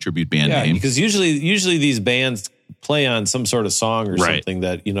Kiss tribute band name. Because usually these bands play on some sort of song or something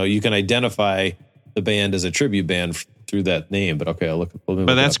that, you can identify the band as a tribute band through that name. But okay, I'll look.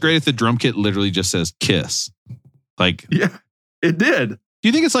 But that's great if the drum kit literally just says Kiss. Like, yeah, it did. Do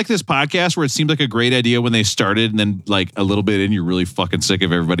you think it's like this podcast where it seemed like a great idea when they started, and then like a little bit in, you're really fucking sick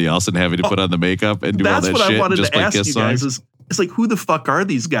of everybody else and having to put on the makeup and do all that shit? That's what I wanted just to ask you guys is, it's like, who the fuck are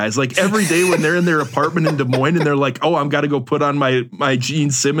these guys? Like every day when they're in their apartment in Des Moines and they're like, oh, I'm got to go put on my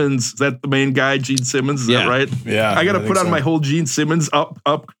Gene Simmons. Is that the main guy, Gene Simmons? Is that right? Yeah. I got to put on my whole Gene Simmons up,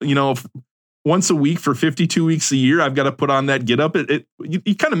 once a week for 52 weeks a year. I've got to put on that get up. It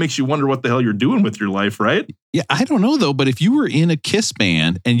kind of makes you wonder what the hell you're doing with your life, right? Yeah, I don't know though. But if you were in a Kiss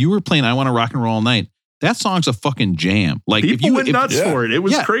band and you were playing I Want to Rock and Roll All Night, that song's a fucking jam. Like people went nuts for it. It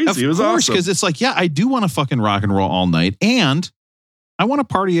was crazy. It was awesome. Because it's like, I do want to fucking rock and roll all night, and I want to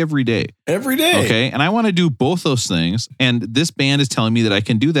party every day. Every day. Okay. And I want to do both those things. And this band is telling me that I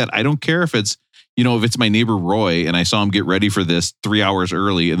can do that. I don't care if it's, if it's my neighbor Roy and I saw him get ready for this 3 hours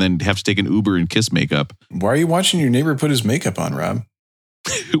early and then have to take an Uber and Kiss makeup. Why are you watching your neighbor put his makeup on, Rob?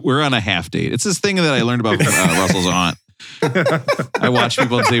 We're on a half date. It's this thing that I learned about Russell's aunt. I watch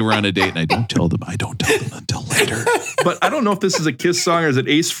people say we're on a date and I don't tell them until later. But I don't know if this is a Kiss song or is it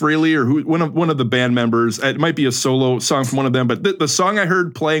Ace Frehley or one of the band members. It might be a solo song from one of them. But the song I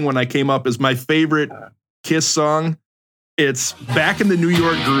heard playing when I came up is my favorite Kiss song. It's Back in the New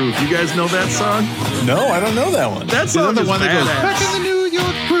York Groove. You guys know that song? No, I don't know that one. That song is the one that goes Back in the New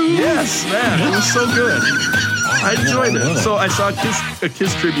York Groove. Yes, man, it was so good. I enjoyed it. So I saw a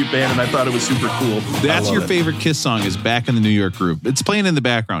Kiss tribute band, and I thought it was super cool. That's your favorite Kiss song is Back in the New York Groove. It's playing in the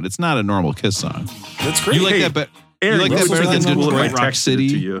background. It's not a normal Kiss song. That's great. You like that? But you like that better than Detroit Rock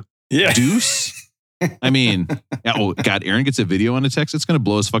City? Yeah. Deuce. I mean, oh God, Aaron gets a video on a text. It's going to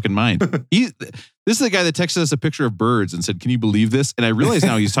blow his fucking mind. This is the guy that texted us a picture of birds and said, "Can you believe this?" And I realize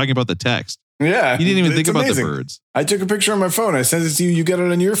now he's talking about the text. Yeah, he didn't even think about the birds. I took a picture on my phone. I sent it to you. You got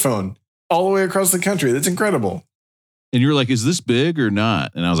it on your phone all the way across the country. That's incredible. And you were like, "Is this big or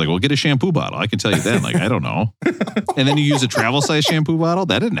not?" And I was like, "Well, get a shampoo bottle. I can tell you that." Like, I don't know. And then you use a travel size shampoo bottle.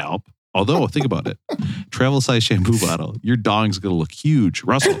 That didn't help. Although, think about it. Travel size shampoo bottle. Your dong's going to look huge.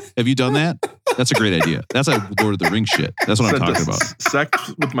 Russell, have you done that? That's a great idea. That's a Lord of the Rings shit. That's what I'm talking about.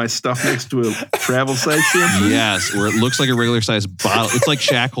 Sex with my stuff next to a travel size shampoo? Yes, where it looks like a regular size bottle. It's like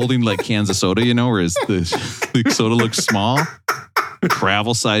Shaq holding like cans of soda, where the soda looks small.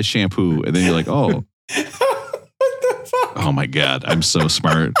 Travel size shampoo. And then you're like, oh. Oh my God, I'm so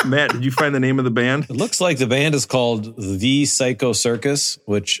smart. Matt, did you find the name of the band? It looks like the band is called The Psycho Circus,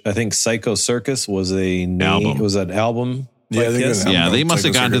 which I think Psycho Circus was a name. Album. It was an album. Yeah, they must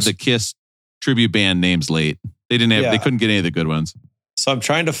have gone to the Kiss tribute band names late. They didn't have. They couldn't get any of the good ones. So I'm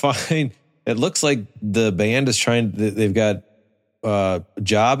trying to find. It looks like the band is trying. They've got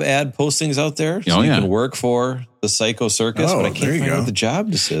job ad postings out there, so you can work for the Psycho Circus. But I can't find what the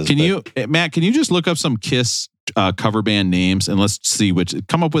job this is. Matt? Can you just look up some Kiss cover band names and let's see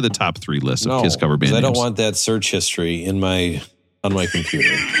come up with a top 3 list of Kiss cover band names. I don't want that search history on my computer.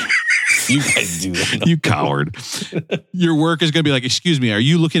 You guys do that. You coward. Your work is going to be like, excuse me, are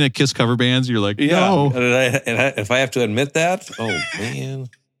you looking at Kiss cover bands? You're like, no. And if I have to admit that, oh man,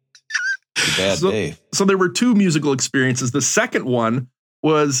 it's a bad day. So there were 2 musical experiences. The second one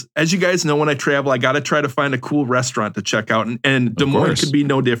was, as you guys know, when I travel, I got to try to find a cool restaurant to check out. And Des Moines could be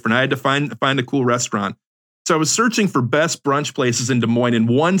no different. I had to find a cool restaurant. So I was searching for best brunch places in Des Moines, and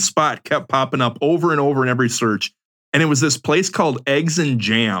one spot kept popping up over and over in every search. And it was this place called Eggs and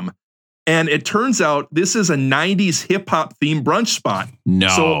Jam. And it turns out this is a 90s hip hop themed brunch spot. No.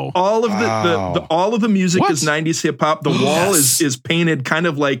 So all of all of the music is 90s hip hop. The wall is painted kind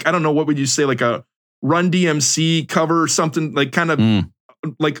of like, I don't know, what would you say, like a Run DMC cover or something, like kind of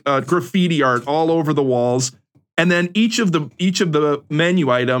like graffiti art all over the walls. And then each of the menu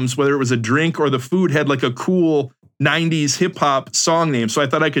items, whether it was a drink or the food, had like a cool 90s hip hop song name. So I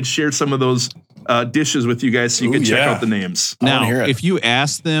thought I could share some of those dishes with you guys so you can check out the names. Now, if you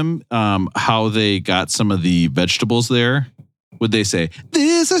ask them how they got some of the vegetables there, would they say,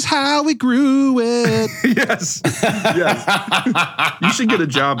 "This is how we grew it"? Yes. You should get a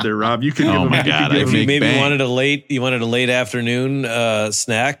job there, Rob. You can give them. If you maybe wanted a late afternoon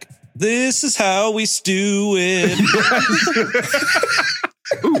snack, this is how we stew it.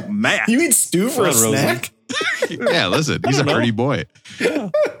 Ooh, Matt. You eat stew for a snack? Yeah, listen, he's a pretty boy. Yeah.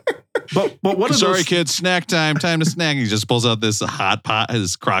 But what? Sorry, kids, snack time. Time to snack. He just pulls out this hot pot,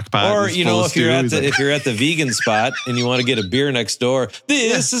 his crock pot. Or if you're at the vegan spot and you want to get a beer next door,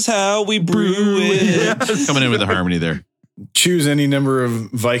 this is how we brew it. Yes. Coming in with the harmony there. Choose any number of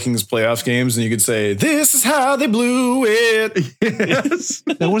Vikings playoffs games, and you could say, "This is how they blew it." Yes.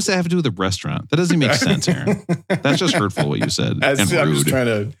 Now, what does that have to do with the restaurant? That doesn't make sense, Aaron. That's just hurtful what you said. I'm just trying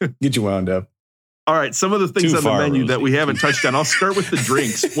to get you wound up. All right, some of the things on the menu that we haven't touched on. I'll start with the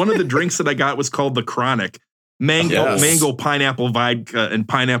drinks. One of the drinks that I got was called the Chronic. Mango, pineapple vodka, and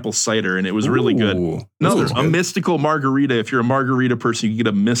pineapple cider, and it was really good. A mystical margarita. If you're a margarita person, you can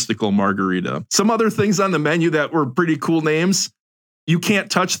get a mystical margarita. Some other things on the menu that were pretty cool names. You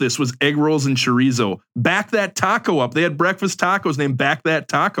can't touch this was egg rolls and chorizo. Back that taco up. They had breakfast tacos named Back That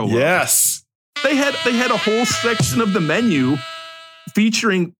Taco Up. Yes. They had a whole section of the menu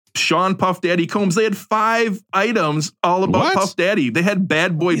featuring Sean Puff Daddy Combs. They had 5 items all about Puff Daddy. They had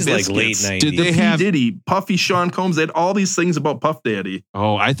Bad Boy Biscuits. Like late 90s. Did they have Diddy, Puffy Sean Combs? They had all these things about Puff Daddy.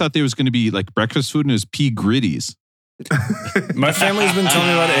 Oh, I thought there was going to be like breakfast food and it was pea gritties. My family's been telling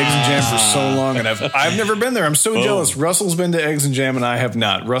me about Eggs and Jam for so long, and I've never been there. I'm so jealous. Russell's been to Eggs and Jam, and I have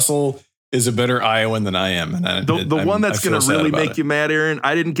not. Russell is a better Iowan than I am. And the one that's going to really make you mad, Aaron,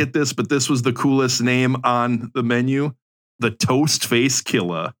 I didn't get this, but this was the coolest name on the menu. The Toast Face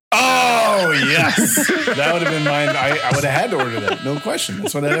Killer. Oh, yes. That would have been mine. I would have had to order that. No question.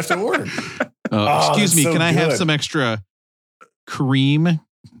 That's what I'd have to order. Excuse me. Can I have some extra cream?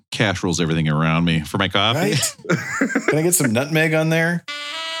 Cash rolls everything around me for my coffee. Right? Can I get some nutmeg on there?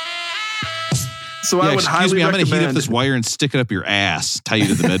 So I would highly recommend. I'm going to heat up this wire and stick it up your ass, tie you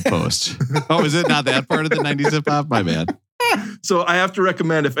to the bedpost. Oh, is it not that part of the 90s hip hop? My bad. So I have to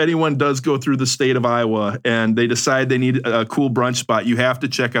recommend, if anyone does go through the state of Iowa and they decide they need a cool brunch spot, you have to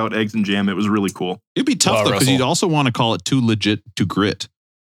check out Eggs and Jam. It was really cool. It'd be tough though, because you'd also want to call it too legit to grit,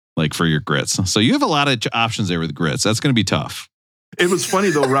 like for your grits. So you have a lot of options there with grits. That's going to be tough. It was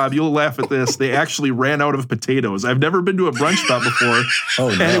funny though, Rob. You'll laugh at this. They actually ran out of potatoes. I've never been to a brunch spot before.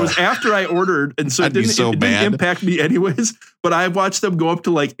 And it was after I ordered, and so it didn't impact me anyways. But I watched them go up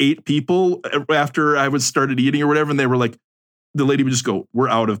to like 8 people after I was started eating or whatever, and they were like, the lady would just go, "We're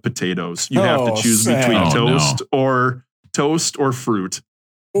out of potatoes. You have to choose between toast or fruit."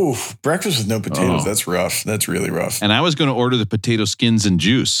 Oof, breakfast with no potatoes. That's rough. That's really rough. And I was going to order the potato skins and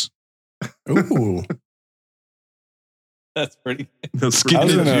juice. Ooh. That's pretty. I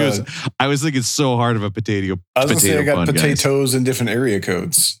was thinking so hard of a potato. I was going to say I got potatoes in different area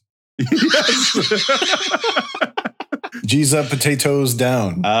codes. Yes. G's up, potatoes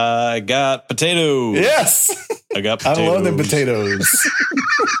down. I got potatoes. Yes. I got potatoes. I love them potatoes.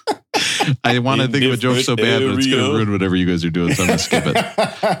 I want to think of a joke so bad, but it's going to ruin whatever you guys are doing, so I'm going to skip it.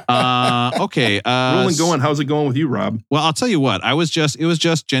 Okay. Rolling going. How's it going with you, Rob? Well, I'll tell you what. It was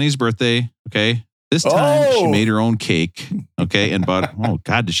just Jenny's birthday. Okay. This time she made her own cake. Okay. And bought,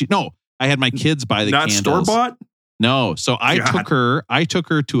 did she? No, I had my kids buy the candles. Not store-bought? No. So I took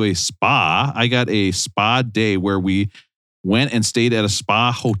her to a spa. I got a spa day where we went and stayed at a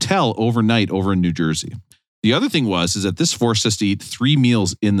spa hotel overnight over in New Jersey. The other thing is that this forced us to eat 3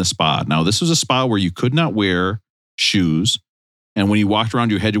 meals in the spa. Now, this was a spa where you could not wear shoes. And when you walked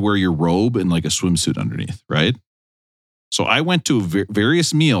around, you had to wear your robe and like a swimsuit underneath, right? So I went to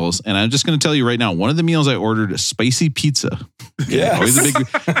various meals, and I'm just going to tell you right now, one of the meals I ordered a spicy pizza. Yeah. Always a big,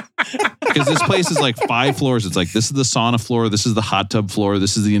 because this place is like 5 floors. It's like, this is the sauna floor. This is the hot tub floor.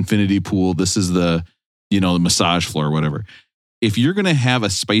 This is the infinity pool. This is the massage floor, whatever. If you're going to have a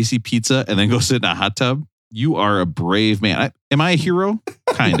spicy pizza and then go sit in a hot tub, you are a brave man. Am I a hero?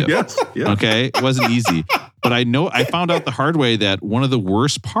 Kind of. Yes. Yeah. Okay. It wasn't easy, but I found out the hard way that one of the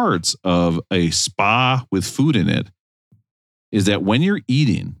worst parts of a spa with food in it is that when you're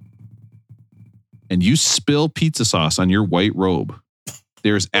eating and you spill pizza sauce on your white robe,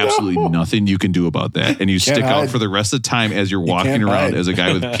 there's absolutely nothing you can do about that. And you stick out for the rest of the time as you're walking around as a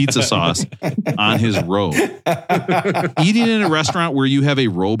guy with pizza sauce on his robe. Eating in a restaurant where you have a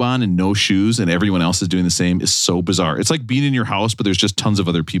robe on and no shoes and everyone else is doing the same is so bizarre. It's like being in your house, but there's just tons of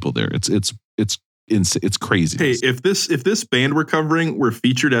other people there. It's it's crazy. Hey, if this band we're covering were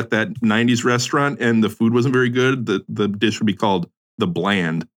featured at that 90s restaurant and the food wasn't very good, the dish would be called the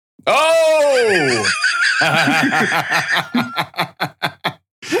Bland. Oh!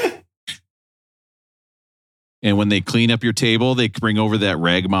 And when they clean up your table, they bring over that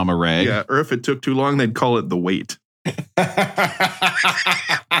rag mama rag. Yeah, or if it took too long, they'd call it the wait.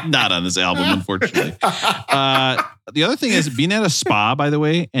 Not on this album, unfortunately. The other thing is being at a spa, by the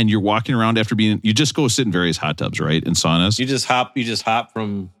way, and you're walking around after you just go sit in various hot tubs, right? In saunas. You just hop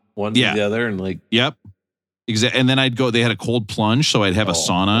from one to the other and like. Yep. Exactly. And then I'd go, they had a cold plunge. So I'd have a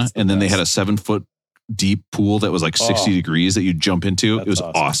sauna and then they had a 7-foot deep pool that was like 60 degrees that you jump into. It was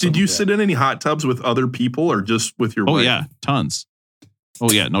awesome. Did you sit in any hot tubs with other people or just with your wife? Oh, yeah. Tons.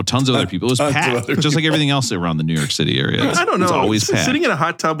 Oh, yeah. No, tons of other people. It was packed, just like everything else around the New York City area. I don't know. It's always packed. Sitting in a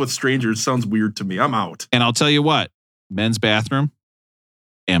hot tub with strangers sounds weird to me. I'm out. And I'll tell you what, men's bathroom,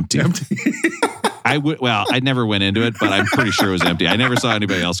 empty. I never went into it, but I'm pretty sure it was empty. I never saw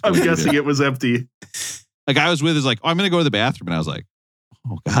anybody else go I'm guessing it was empty. A guy I was with is like, oh, I'm going to go to the bathroom. And I was like,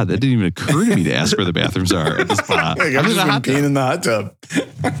 oh, God, that didn't even occur to me to ask where the bathrooms are at the spa. I'm just peeing in the hot tub.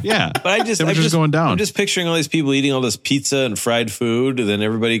 Yeah. But I'm just going down. I'm just picturing all these people eating all this pizza and fried food, and then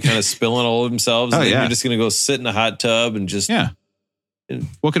everybody kind of spilling all of themselves. And then you're just going to go sit in a hot tub and just. Yeah.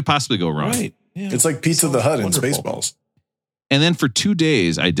 What could possibly go wrong? Right. Yeah. It's like Pizza the Hut in Spaceballs. And then for 2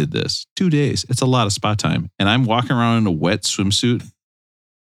 days, I did this. 2 days. It's a lot of spa time. And I'm walking around in a wet swimsuit.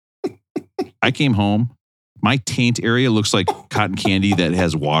 I came home. My taint area looks like cotton candy that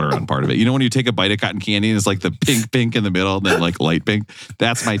has water on part of it. You know when you take a bite of cotton candy and it's like the pink in the middle and then like light pink?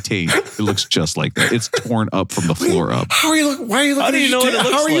 That's my taint. It looks just like that. It's torn up from the floor up. Why are you looking at your taint?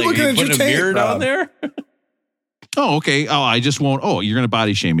 How are you looking at your taint? Mirror down there? Oh, okay. Oh, I just won't. Oh, you're going to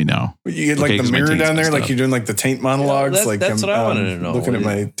body shame me now. You get like the mirror down there, like you're doing like the taint monologues. Yeah, that's what I wanted to know. Looking at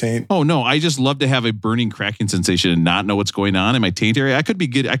my taint. Oh, no. I just love to have a burning, cracking sensation and not know what's going on in my taint area. I could be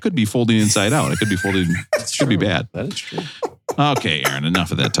good. I could be folding inside out. I could be folding. It should be bad. That is true. Okay, Aaron,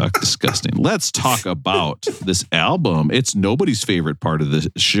 enough of that talk. Disgusting. Let's talk about this album. It's nobody's favorite part of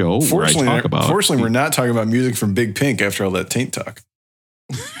the show where I talk about. Fortunately, we're not talking about music from Big Pink after all that taint talk.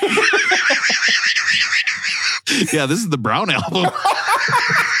 Yeah, this is the Brown album.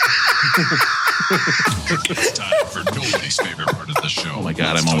 It's time for nobody's favorite part of the show. Oh my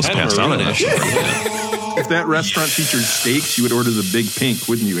God, I'm almost passed out on that shit. If that restaurant featured steaks, you would order the Big Pink,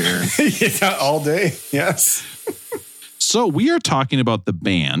 wouldn't you, Aaron? Yeah, all day. Yes. So we are talking about the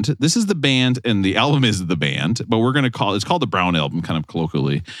band. This is the band, and the album is the band, but we're going to it's called the Brown Album, kind of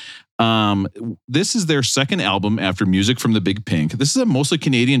colloquially. This is their second album after Music from the Big Pink. This is a mostly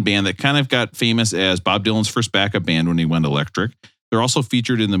Canadian band that kind of got famous as Bob Dylan's first backup band when he went electric. They're also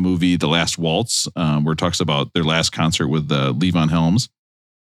featured in the movie The Last Waltz, where it talks about their last concert with Levon Helms.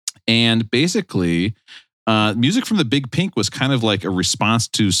 And basically, Music from the Big Pink was kind of like a response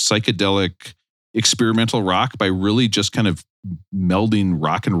to psychedelic experimental rock by really just kind of melding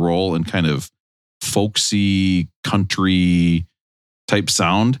rock and roll and kind of folksy country type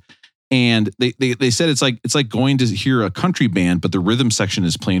sound. And they said it's like going to hear a country band, but the rhythm section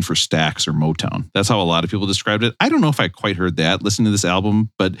is playing for Stax or Motown. That's how a lot of people described it. I don't know if I quite heard that listening to this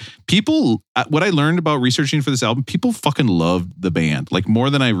album, but people, what I learned about researching for this album, people fucking loved the band. Like more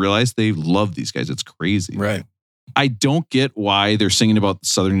than I realized, they love these guys. It's crazy. Right. I don't get why they're singing about the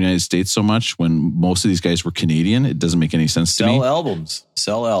Southern United States so much when most of these guys were Canadian. It doesn't make any sense to me.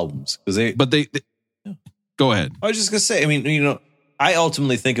 Sell albums. Because they go ahead. I was just going to say, I mean, I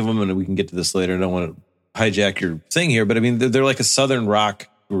ultimately think of them, and we can get to this later. I don't want to hijack your thing here, but I mean, they're like a Southern rock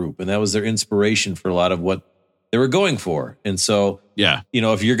group, and that was their inspiration for a lot of what they were going for. And so, yeah,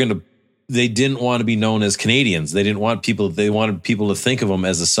 if they didn't want to be known as Canadians. They wanted people to think of them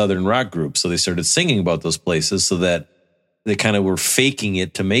as a Southern rock group. So they started singing about those places so that they kind of were faking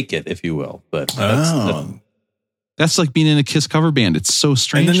it to make it, if you will. But that's like being in a Kiss cover band. It's so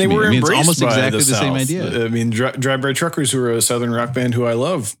strange. And then they were embraced it's almost by exactly the same idea. I mean, Drive-By Truckers, who are a Southern rock band who I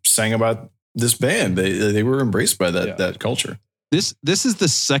love, sang about this band. They were embraced by that culture. This is the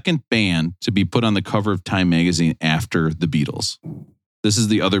second band to be put on the cover of Time magazine after the Beatles. This is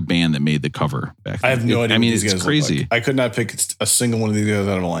the other band that made the cover back then. I have no idea. I mean, what these it's guys crazy. Look like. I could not pick a single one of these guys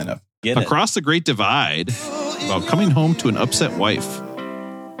out of a lineup. Across the Great Divide, about coming home to an upset wife.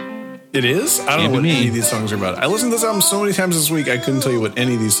 It is? I don't know what any of these songs are about. I listened to this album so many times this week, I couldn't tell you what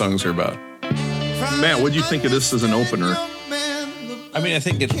any of these songs are about. Matt, what do you think of this as an opener? I mean, I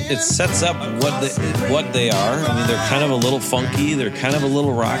think it sets up what they are. I mean, they're kind of a little funky. They're kind of a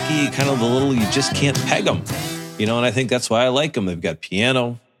little rocky, kind of a little, you just can't peg them. And I think that's why I like them. They've got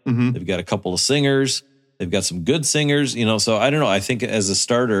piano. Mm-hmm. They've got a couple of singers. They've got some good singers, so I don't know. I think as a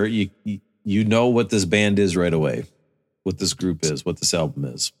starter, you know what this band is right away, what this group is, what this album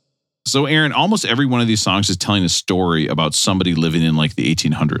is. So, Aaron, almost every one of these songs is telling a story about somebody living in like the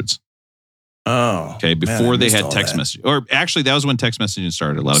 1800s. Oh, okay. Before they had text messaging, or actually, that was when text messaging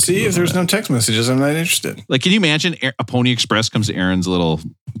started. A lot of people if there's no text messages, I'm not interested. Like, can you imagine a Pony Express comes to Aaron's little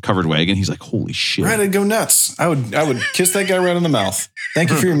covered wagon? He's like, "Holy shit!" Right, I'd go nuts. I would kiss that guy right on the mouth. Thank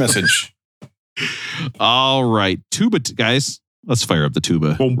you for your message. All right, tuba guys, let's fire up the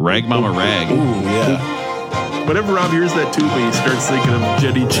tuba. Rag Mama Rag. Ooh, yeah. Whenever Rob hears that tuba, he starts thinking of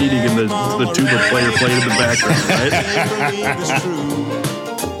Jenny cheating and the tuba player playing in the background, right?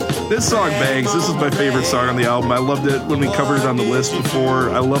 This song bangs. This is my favorite song on the album. I loved it when we covered it on the list before.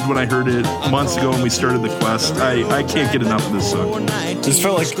 I loved when I heard it months ago when we started the quest. I can't get enough of this song. This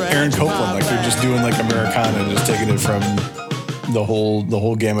felt like Aaron Copland, like they're just doing like Americana, just taking it from the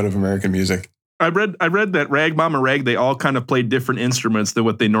whole gamut of American music. I read that Rag Mama Rag, they all kind of played different instruments than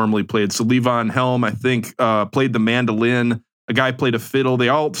what they normally played. So Levon Helm, I think, played the mandolin. A guy played a fiddle. They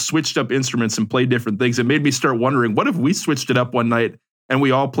all switched up instruments and played different things. It made me start wondering, what if we switched it up one night and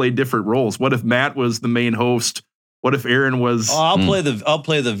we all played different roles? What if Matt was the main host? What if Aaron was? Oh, I'll play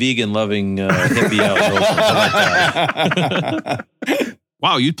the vegan loving hippie out.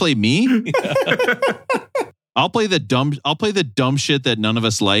 Wow, you'd play me? I'll play the dumb shit that none of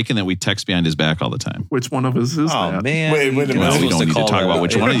us like and that we text behind his back all the time. Which one of us is that? Oh man. Wait a minute. Well, we don't need to talk about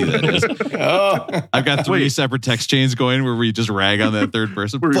which one of you that is. Oh. I've got 3 separate text chains going where we just rag on that third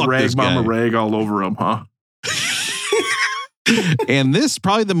person. We Fuck Rag this Mama guy. Rag all over him, huh? And this is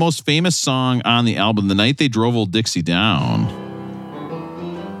probably the most famous song on the album, The Night They Drove Old Dixie Down.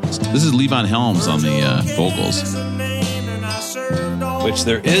 This is Levon Helms on the vocals. Which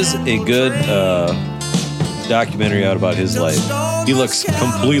there is a good documentary out about his life. He looks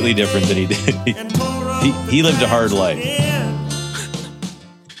completely different than he did. He lived a hard life.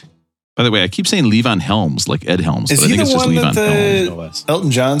 By the way, I keep saying Levon Helms, like Ed Helms. Is but he I think the it's just one Levon that Helms. the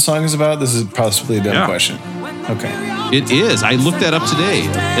Elton John song is about? This is possibly a dumb question. Okay. It is. I looked that up today,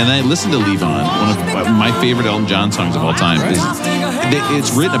 and I listened to Levon, one of my favorite Elton John songs of all time.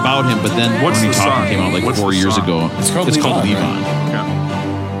 It's written about him, but then What's When We the Talking song? came out like What's 4 the years song? ago. It's called Levon. Levon.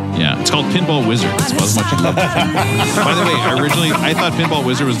 Yeah, it's called Pinball Wizard. It's as much as love. By the way, I thought Pinball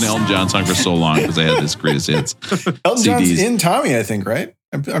Wizard was an Elton John song for so long because I had this greatest hits. Elton John's CDs. in Tommy, I think, right?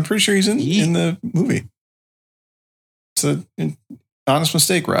 I'm pretty sure he's in the movie. It's an honest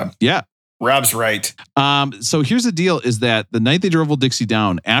mistake, Rob. Yeah. Rob's right. So here's the deal is that The Night They Drove Old Dixie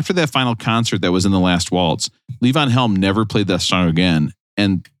Down, after that final concert that was in The Last Waltz, Levon Helm never played that song again.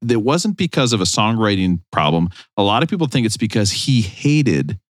 And it wasn't because of a songwriting problem. A lot of people think it's because he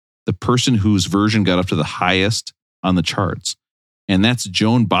hated the person whose version got up to the highest on the charts. And that's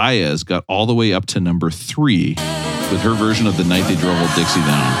Joan Baez, got all the way up to number 3 with her version of The Night They Drove Old Dixie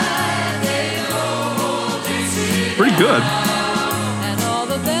Down. Pretty good.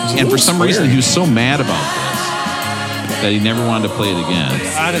 And for some reason, he was so mad about this that he never wanted to play it again.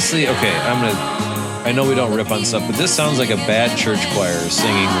 Honestly, okay, I know we don't rip on stuff, but this sounds like a bad church choir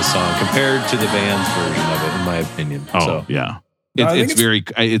singing the song compared to the band's version of it, in my opinion. Oh, So, yeah. No, I think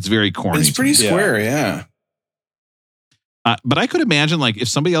It's very corny. It's pretty square, yeah. But I could imagine, like, if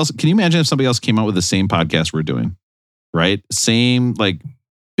somebody else, can you imagine if somebody else came out with the same podcast we're doing, right? Same, like,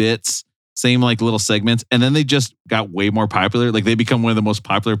 bits, same, like, little segments, and then they just got way more popular. Like, they become one of the most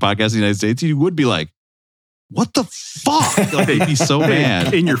popular podcasts in the United States. You would be like, what the fuck? Like, they'd be so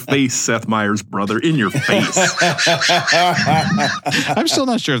mad. In your face, Seth Meyers' brother. In your face. I'm still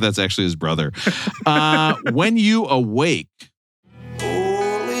not sure if that's actually his brother. When You Awake.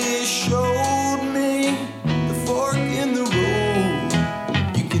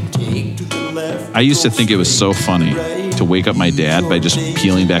 I used to think it was so funny to wake up my dad by just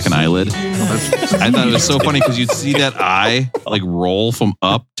peeling back an eyelid. I thought it was so funny because you'd see that eye like roll from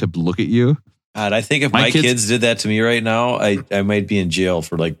up to look at you. God, I think if my kids did that to me right now, I might be in jail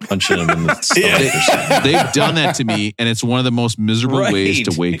for like punching them in the stomach or something. They've done that to me, and it's one of the most miserable ways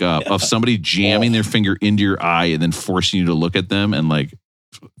to wake up of somebody jamming their finger into your eye and then forcing you to look at them, and like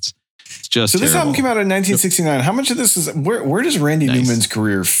it's just so. This terrible. album came out in 1969. How much of this is where does Randy Newman's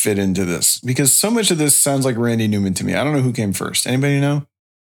career fit into this? Because so much of this sounds like Randy Newman to me. I don't know who came first. Anybody know?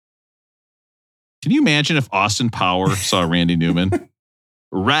 Can you imagine if Austin Power saw Randy Newman?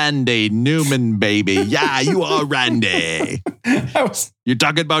 Randy Newman, baby. Yeah, you are Randy. You're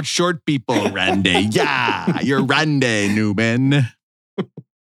talking about short people, Randy. Yeah, you're Randy Newman.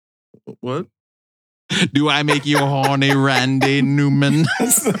 What? Do I make you horny, Randy Newman?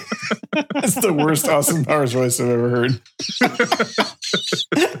 That's the worst Austin Powers voice I've ever heard.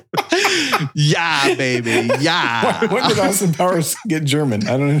 Yeah, baby. Yeah. When did Austin Powers get German?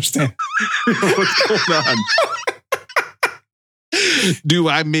 I don't understand. What's going on? Do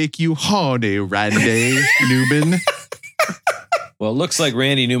I make you horny, Randy Newman? Well, it looks like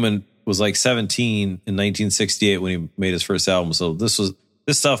Randy Newman was like 17 in 1968 when he made his first album. So this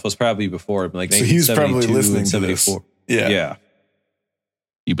stuff was probably before, like 1972 and 74. Yeah.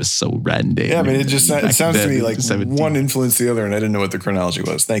 He was so Randy. Yeah, I mean, it sounds to me like 17. One influenced the other, and I didn't know what the chronology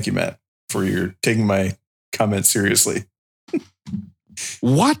was. Thank you, Matt, for your taking my comment seriously.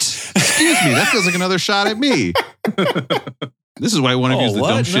 What? Excuse me. That feels like another shot at me. This is why I want to use the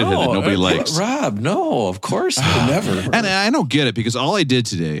dumb shithead that nobody likes. Rob, no, of course never. And I don't get it because all I did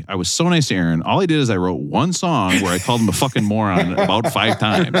today, I was so nice to Aaron. All I did is I wrote one song where I called him a fucking moron about 5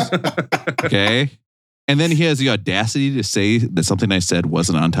 times. Okay? And then he has the audacity to say that something I said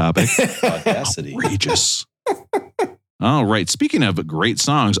wasn't on topic. Audacity. Outrageous. All right. Speaking of great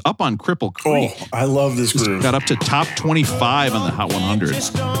songs, Up on Cripple Creek. Oh, I love this groove. Got up to top 25 on the Hot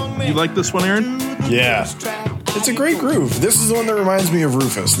 100. You like this one, Aaron? Yeah. It's a great groove. This is the one that reminds me of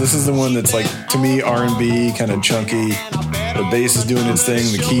Rufus. This is the one that's like, to me, R&B, kind of chunky. The bass is doing its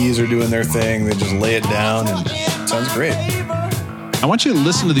thing. The keys are doing their thing. They just lay it down and it sounds great. I want you to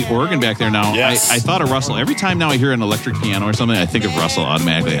listen to the organ back there now. Yes. I thought of Russell. Every time now I hear an electric piano or something, I think of Russell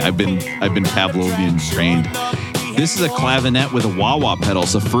automatically. I've been Pavlovian trained. This is a clavinet with a wah-wah pedal.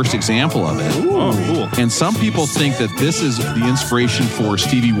 It's the first example of it. Ooh. Oh, cool. And some people think that this is the inspiration for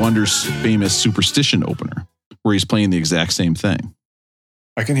Stevie Wonder's famous Superstition opener, where he's playing the exact same thing.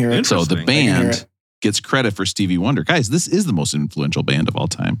 I can hear it. So the band gets credit for Stevie Wonder. Guys, this is the most influential band of all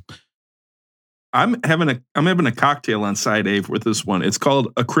time. I'm having a cocktail on side A with this one. It's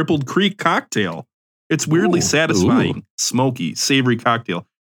called a Crippled Creek cocktail. It's weirdly satisfying, smoky, savory cocktail.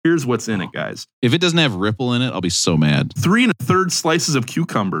 Here's what's in it, guys. If it doesn't have Ripple in it, I'll be so mad. 3 3/3 slices of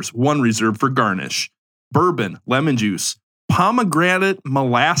cucumbers, 1 reserved for garnish. Bourbon, lemon juice, pomegranate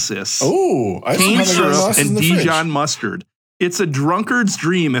molasses, cane syrup, and Dijon mustard. It's a drunkard's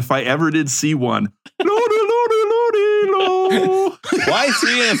dream if I ever did see one. Why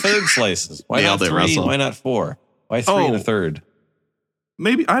 3 1/3 slices? Why not 3? Russell. Why not 4? Why 3 1/3?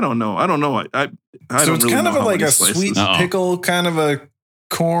 Maybe I don't know. I don't know. I so don't it's really kind know of like a slices. sweet pickle, kind of a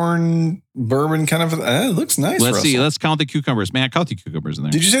corn bourbon, kind of. It looks nice. Let's Russell. see. Let's count the cucumbers. Man, count the cucumbers in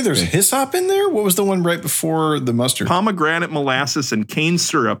there. Did you say there's hyssop in there? What was the one right before the mustard? Pomegranate molasses and cane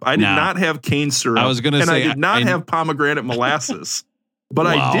syrup. I did not have cane syrup. I was going to say, I did not have pomegranate molasses. But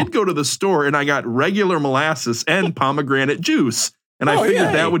I did go to the store and I got regular molasses and pomegranate juice. And I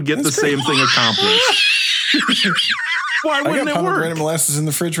figured that would get the same thing accomplished. Why wouldn't it work? I got pomegranate molasses in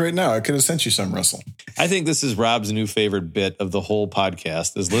the fridge right now. I could have sent you some, Russell. I think this is Rob's new favorite bit of the whole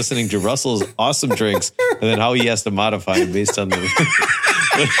podcast is listening to Russell's awesome drinks and then how he has to modify them based on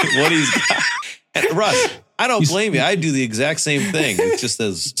what he's got. And Russ, I don't blame you. I do the exact same thing. It's just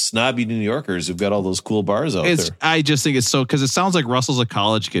as snobby New Yorkers who've got all those cool bars out there. I just think it's so, because it sounds like Russell's a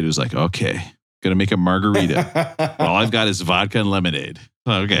college kid who's like, okay, gonna make a margarita. All I've got is vodka and lemonade.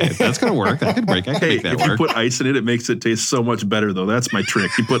 Okay, that's gonna work. I can make that if work. You put ice in it, it makes it taste so much better, though. That's my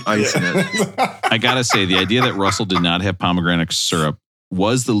trick. You put ice in it. I gotta say, the idea that Russell did not have pomegranate syrup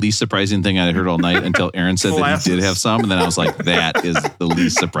was the least surprising thing I heard all night until Aaron said that he did have some, and then I was like, that is the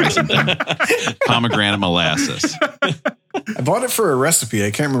least surprising thing. Pomegranate molasses. I bought it for a recipe. I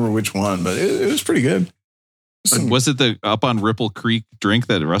can't remember which one, but it was pretty good. Was it the Up on Ripple Creek drink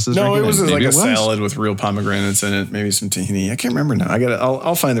that Russ is drinking? No, it was like a salad with real pomegranates in it, maybe some tahini. I can't remember now.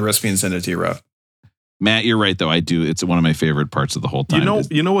 I'll find the recipe and send it to you, Rob. Matt, you're right, though. I do. It's one of my favorite parts of the whole time.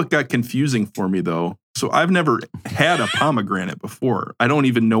 You know what got confusing for me, though? So I've never had a pomegranate before. I don't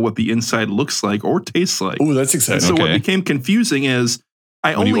even know what the inside looks like or tastes like. Oh, that's exciting. So what became confusing is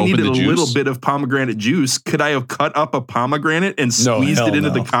I only needed a little bit of pomegranate juice. Could I have cut up a pomegranate and squeezed it into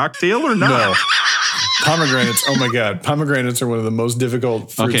the cocktail or not? No. Pomegranates. Oh my God. Pomegranates are one of the most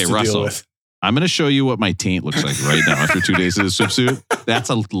difficult fruits to deal with. I'm going to show you what my taint looks like right now after 2 days of the swimsuit. That's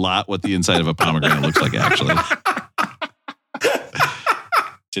a lot what the inside of a pomegranate looks like, actually.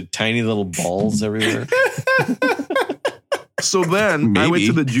 Just tiny little balls everywhere. So then I went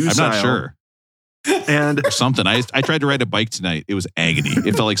to the juice aisle. I'm not sure. And or something. I tried to ride a bike tonight. It was agony.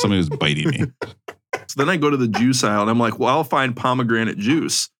 It felt like somebody was biting me. So then I go to the juice aisle and I'm like, well, I'll find pomegranate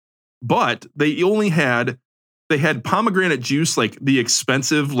juice. But they had pomegranate juice, like the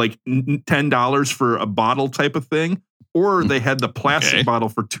expensive, like $10 for a bottle type of thing. Or they had the plastic bottle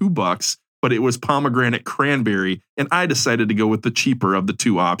for $2. but it was pomegranate cranberry, and I decided to go with the cheaper of the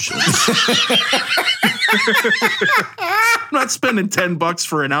two options. I'm not spending $10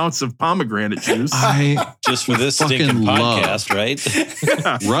 for an ounce of pomegranate juice. Just for this stinking podcast, right?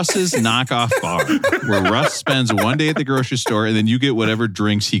 Russ's knockoff bar, where Russ spends one day at the grocery store, and then you get whatever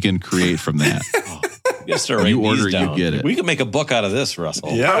drinks he can create from that. You order, you get it. We could make a book out of this,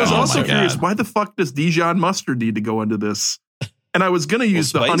 Russell. Yeah, I was also curious, why the fuck does Dijon mustard need to go into this? And I was going to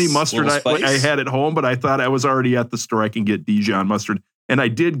use the honey mustard I had at home, but I thought I was already at the store. I can get Dijon mustard. And I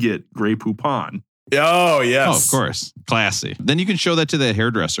did get Grey Poupon. Oh, yes. Oh, of course. Classy. Then you can show that to the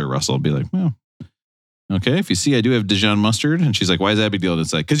hairdresser, Russell. Be like, well, okay, if you see I do have Dijon mustard. And she's like, why is that a big deal? And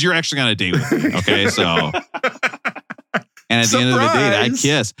it's like, because you're actually on a date with me. Okay, so... And at the end of the date, I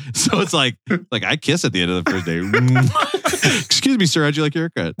kiss. So it's like I kiss at the end of the first date. Excuse me, sir. How'd you like your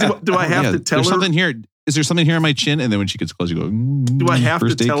haircut? Do I have to tell her? Something here. Is there something here on my chin? And then when she gets close, you go, do I have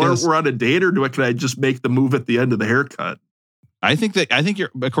to tell her we're on a date, or can I just make the move at the end of the haircut? I think you're,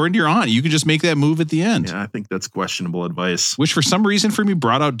 according to your aunt, you can just make that move at the end. Yeah, I think that's questionable advice. Which for some reason for me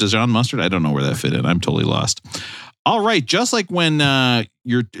brought out Dijon mustard. I don't know where that fit in. I'm totally lost. All right. Just like when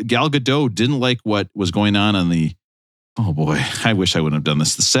your Gal Gadot didn't like what was going on the, oh boy, I wish I wouldn't have done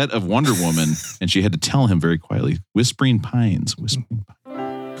this. The set of Wonder Woman, and she had to tell him very quietly, Whispering Pines.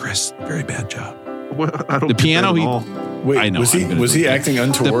 Chris, very bad job. Well, I don't the piano. Wait, I know. Was he acting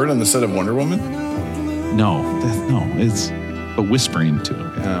untoward on the set of Wonder Woman? No, it's but whispering to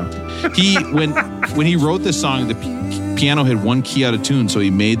him. Yeah. He when he wrote this song, the piano had one key out of tune, so he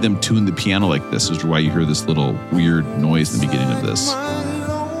made them tune the piano like this. Is why you hear this little weird noise in the beginning of this.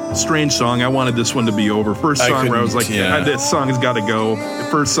 Strange song. I wanted this one to be over. First song where I was like, this song has got to go. The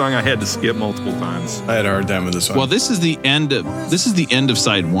first song I had to skip multiple times. I had a hard time with this one. Well, this is the end of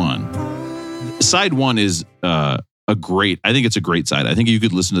side one. Side one is I think it's a great side. I think you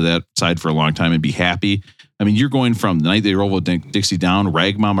could listen to that side for a long time and be happy. I mean, you're going from The Night They Rolled Dixie Down,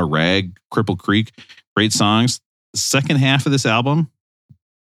 Rag Mama Rag, Cripple Creek, great songs. The second half of this album,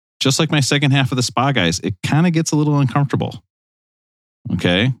 just like my second half of the Spa Guys, it kind of gets a little uncomfortable.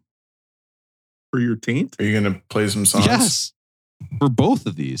 Okay. For your taint? Are you going to play some songs? Yes. For both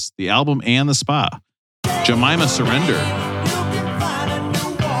of these, the album and the Spa. Jemima Surrender.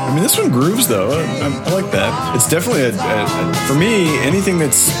 I mean, this one grooves, though. I like that. It's definitely, for me, anything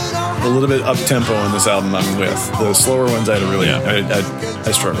that's a little bit up-tempo in this album, I'm with. The slower ones, I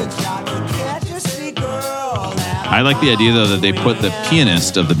struggled. I like the idea, though, that they put the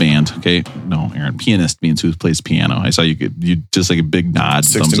pianist of the band. Okay. No, Aaron, pianist means who plays piano. I saw you just like a big nod.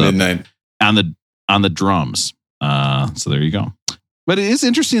 6 to midnight. On the drums. So there you go. But it is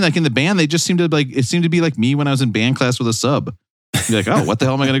interesting, like in the band, they just seemed to be like me when I was in band class with a sub. You're like, oh, what the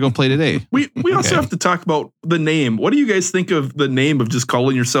hell am I going to go play today? We also have to talk about the name. What do you guys think of the name of just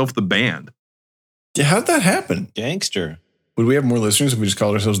calling yourself the band? Yeah, how'd that happen? Gangster. Would we have more listeners if we just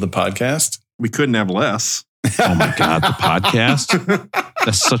called ourselves the podcast? We couldn't have less. Oh my God, the podcast?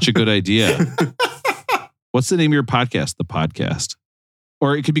 That's such a good idea. What's the name of your podcast? The podcast.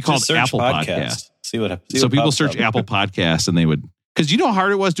 Or it could be called Apple Podcast. See what happens. So people search Apple Podcast and they would, because you know how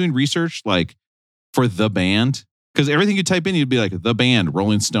hard it was doing research like for the band? Because everything you type in, you'd be like, the band,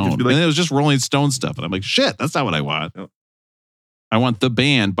 Rolling Stone. And it was just Rolling Stone stuff. And I'm like, shit, that's not what I want. Yep. I want the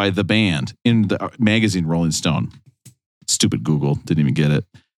band by the band in the magazine Rolling Stone. Stupid Google. Didn't even get it.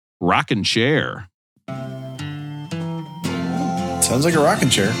 Rockin' Chair. Sounds like a rocking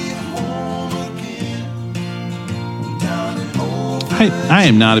chair. I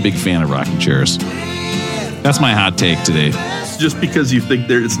am not a big fan of rocking chairs. That's my hot take today. Just because you think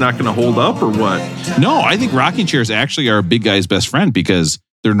it's not going to hold up or what? No, I think rocking chairs actually are a big guy's best friend because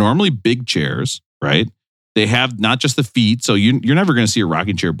they're normally big chairs, right? They have not just the feet, so you're never going to see a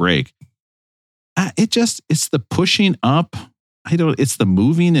rocking chair break. It's the pushing up. It's the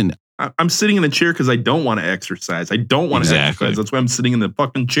moving, and I'm sitting in a chair because I don't want to exercise. I don't want to exercise. That's why I'm sitting in the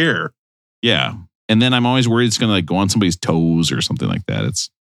fucking chair. Yeah. And then I'm always worried it's going to like go on somebody's toes or something like that.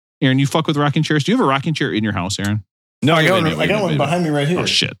 Aaron, you fuck with rocking chairs? Do you have a rocking chair in your house, Aaron? No, I got one behind me right here. Oh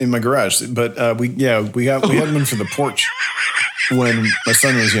shit! In my garage. But we had one for the porch when my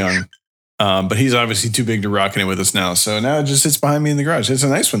son was young. But he's obviously too big to rock in it with us now. So now it just sits behind me in the garage. It's a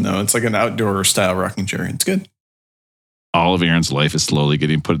nice one though. It's like an outdoor style rocking chair. It's good. All of Aaron's life is slowly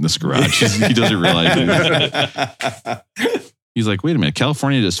getting put in this garage. He doesn't realize it. He's like, wait a minute,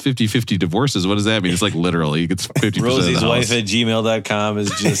 California does 50-50 divorces. What does that mean? It's like literally, he gets 50% Rosie's of the wife house. at gmail.com is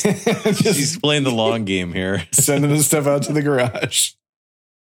just she's playing the long game here. Sending his stuff out to the garage.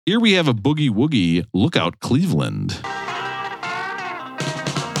 Here we have a Boogie Woogie Lookout Cleveland.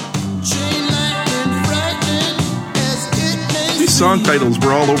 These song titles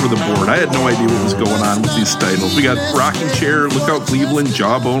were all over the board. I had no idea what was going on with these titles. We got Rocking Chair, Look Out Cleveland,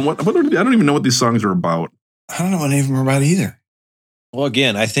 Jawbone. What are, I don't even know what these songs are about. I don't know what any of them are about either. Well,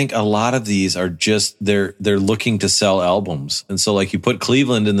 again, I think a lot of these are just they're looking to sell albums, and so like you put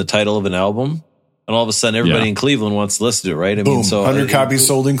Cleveland in the title of an album, and all of a sudden everybody in Cleveland wants to listen to it, right? I mean, so 100 copies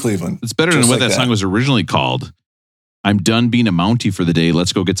sold in Cleveland. It's better than what that song was originally called. I'm done being a Mountie for the day.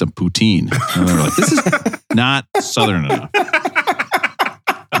 Let's go get some poutine. And they're like, this is not Southern enough.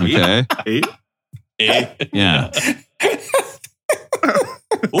 Okay. Yeah.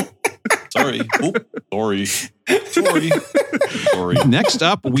 Sorry. Next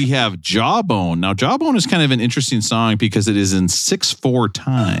up, we have Jawbone. Now, Jawbone is kind of an interesting song because it is in 6/4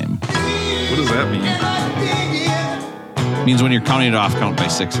 time. What does that mean? It means when you're counting it off, count by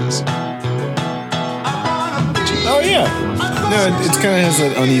sixes. Oh, yeah. No, it kind of has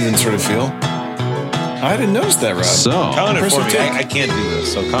an uneven sort of feel. I didn't notice that, Rob. So, count it for me. I can't do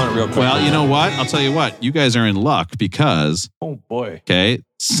this, so count it real quick. Well, you know what? I'll tell you what. You guys are in luck because... Oh, boy. Okay.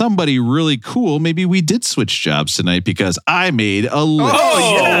 Somebody really cool. Maybe we did switch jobs tonight because I made a list. Oh,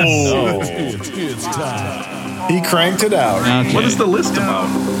 yes. It's time. He cranked it out. Okay. What is the list about?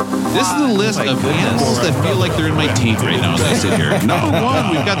 This is the list of animals that feel like they're in my taint right now as I sit here. Number 1,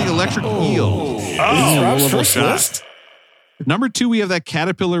 we've got the electric eel. Rob's first list? Number 2, we have that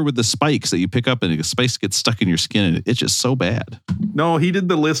caterpillar with the spikes that you pick up and the spikes get stuck in your skin and it itches so bad. No, he did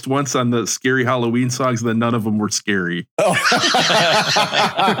the list once on the scary Halloween songs, and then none of them were scary. Oh.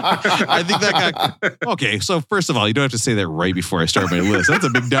 I think that got... Okay, so first of all, you don't have to say that right before I start my list. That's a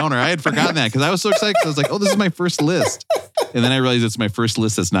big downer. I had forgotten that because I was so excited. I was like, oh, this is my first list. And then I realized it's my first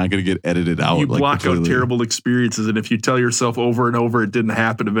list that's not going to get edited out. You block out terrible experiences, and if you tell yourself over and over it didn't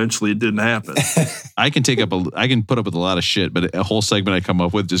happen, eventually it didn't happen. I can put up with a lot of shit, but a whole segment I come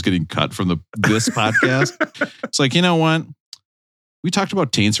up with just getting cut from this podcast. It's like, you know what? We talked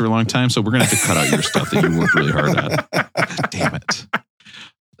about taints for a long time, so we're going to have to cut out your stuff that you worked really hard on. God damn it.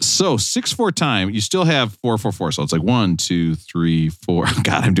 So 6/4 time, you still have 4/4/4. So it's like 1, 2, 3, 4.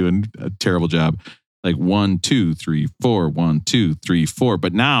 God, I'm doing a terrible job. Like 1, 2, 3, 4, 1, 2, 3, 4.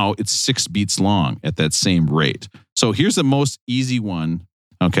 But now it's 6 beats long at that same rate. So here's the most easy one.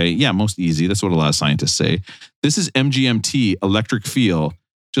 Okay. Yeah, most easy. That's what a lot of scientists say. This is MGMT, Electric Feel.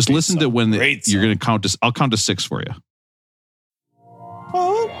 Just great listen song. To when you're going to count to, I'll count to 6 for you.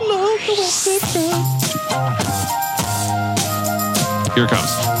 Here it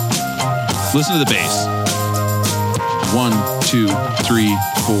comes. Listen to the bass. 1, 2, 3,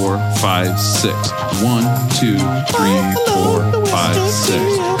 4, 5, 6. 1, 2, 3, 4, 5,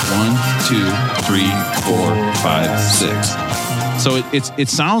 6. 1, 2, 3, 4, 5, 6. So it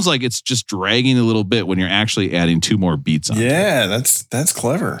sounds like it's just dragging a little bit when you're actually adding 2 more beats on. Yeah, that's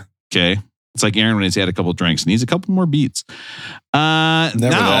clever. Okay. It's like Aaron when he's had a couple drinks and needs a couple more beats. Now,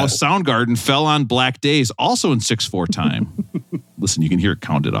 Soundgarden fell on Black Days, also in 6/4 time. Listen, you can hear it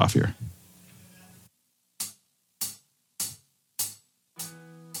counted off here.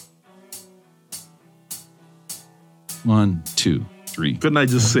 One, 2, 3. Couldn't I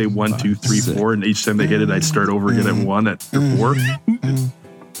just say 1, 2, 3, 4, and each time they hit it, I'd start over again at 1 at 4?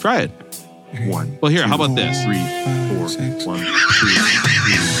 Try it. 1. Well, here, how about this? 3, 4, 1, 2, 3,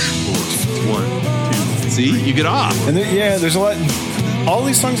 4, 1, 2. See, you get off. And there's a lot. All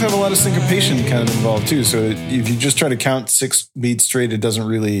these songs have a lot of syncopation kind of involved too. So if you just try to count 6 beats straight, it doesn't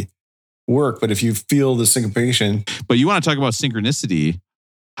really work. But if you feel the syncopation, but you want to talk about synchronicity?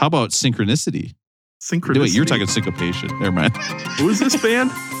 How about synchronicity? Synchronicity. Wait, you're talking syncopation. Never mind. Who is this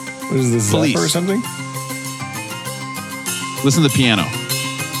band? What is this? Police or something? Listen to the piano.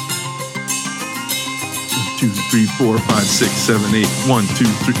 2, 3, 4, 5, 6, 7, 8. 1, 2,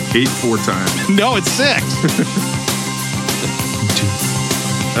 3, 8, 4 times. No, it's 6.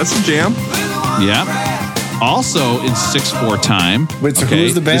 That's a jam. Yeah. Also in 6/4 time. Wait, so who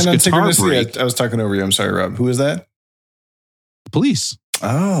is the band on Synchronicity? I was talking over you. I'm sorry, Rob. Who is that? Police.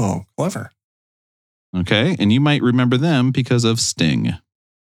 Oh, clever. Okay. And you might remember them because of Sting.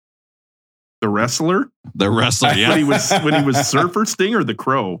 The wrestler? The wrestler, yeah. when he was Surfer Sting or the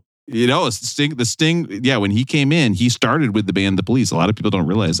Crow? You know, the Sting, yeah, when he came in, he started with the band The Police. A lot of people don't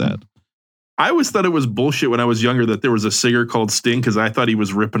realize that. I always thought it was bullshit when I was younger that there was a singer called Sting because I thought he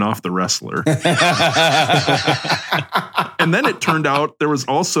was ripping off the wrestler. And then it turned out there was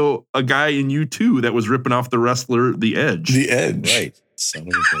also a guy in U2 that was ripping off the wrestler, The Edge. The Edge. Right. Son of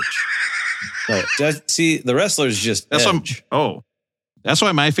a bitch. No, see, the wrestler's just Edge. That's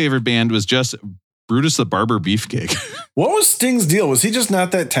why my favorite band was just Brutus the Barber Beefcake. What was Sting's deal? Was he just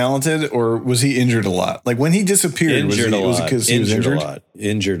not that talented, or was he injured a lot? Like when he disappeared, was it because he was injured? A lot.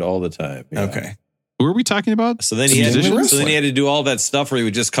 Injured all the time. Yeah. Okay. Who are we talking about? So then he had to do all that stuff where he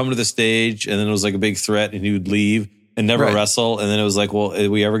would just come to the stage, and then it was like a big threat, and he would leave and never wrestle. And then it was like, well, are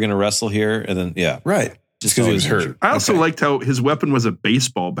we ever going to wrestle here? And then right. Just because he was hurt. I also liked how his weapon was a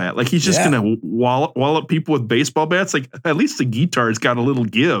baseball bat. Like he's just going to wallop people with baseball bats. Like at least the guitar's got a little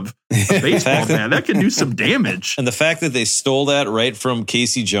give. A baseball bat that can do some damage. And the fact that they stole that right from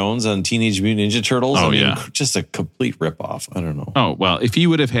Casey Jones on Teenage Mutant Ninja Turtles. Just a complete ripoff. I don't know. Oh well, if he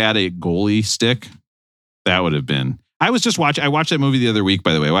would have had a goalie stick, that would have been. I watched that movie the other week.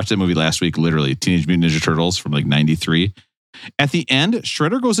 By the way, I watched that movie last week. Literally, Teenage Mutant Ninja Turtles from like '93. At the end,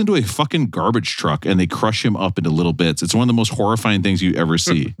 Shredder goes into a fucking garbage truck and they crush him up into little bits. It's one of the most horrifying things you ever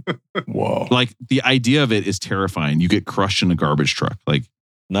see. Whoa. Like the idea of it is terrifying. You get crushed in a garbage truck. Like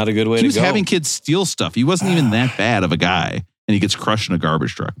not a good way to go. He was having kids steal stuff. He wasn't even that bad of a guy. And he gets crushed in a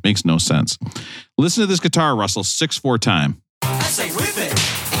garbage truck. Makes no sense. Listen to this guitar, Russell. 6/4 time. I say whip it.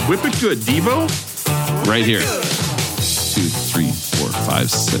 Whip it good, Devo. Right here. 2, 3, 4, 5,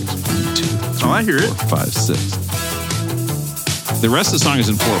 6. 1, 2, 3, I hear 4, 5, 6. The rest of the song is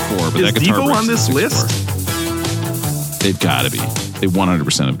in 4/4, but that guitar Devo on this list? They've got to be. They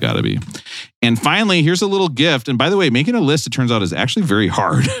 100% have got to be. And finally, here's a little gift. And by the way, making a list, it turns out, is actually very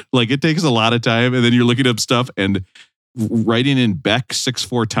hard. Like it takes a lot of time, and then you're looking up stuff, and writing in Beck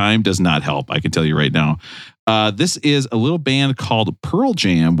 6/4 time does not help. I can tell you right now. This is a little band called Pearl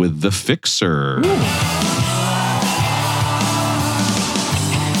Jam with The Fixer.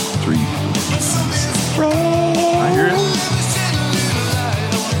 3, 4, 5, 6. I hear it.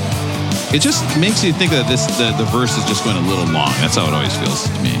 It just makes you think that the verse is just going a little long. That's how it always feels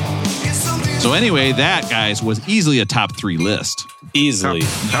to me. So anyway, that, guys, was easily a top 3 list. Easily.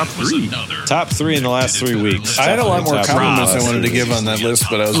 Top 3. Top 3 in the last 3 weeks. I had a lot more compliments I wanted to give on that list,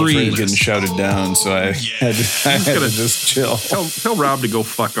 but I was afraid of getting shouted down, so I had to just chill. Tell Rob to go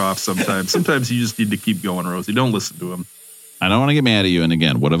fuck off sometimes. Sometimes you just need to keep going, Rosie. Don't listen to him. I don't want to get mad at you. And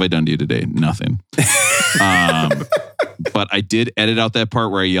again, what have I done to you today? Nothing. But I did edit out that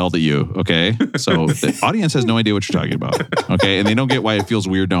part where I yelled at you. Okay. So the audience has no idea what you're talking about. Okay. And they don't get why it feels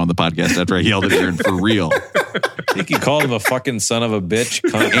weird now on the podcast after I yelled at Aaron for real. I think you called him a fucking son of a bitch,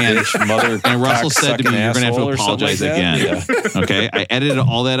 cunt, bitch, mother. And Russell said to me, you're going to have to apologize again. Yeah. Okay. I edited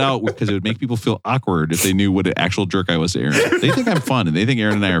all that out because it would make people feel awkward if they knew what an actual jerk I was to Aaron. They think I'm fun and they think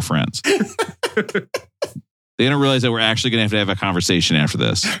Aaron and I are friends. They don't realize that we're actually going to have a conversation after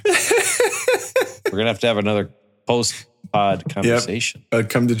this. We're going to have another post-pod conversation. Yep.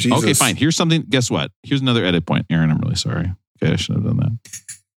 Come to Jesus. Okay, fine. Here's something. Guess what? Here's another edit point. Aaron, I'm really sorry. Okay, I should have done that.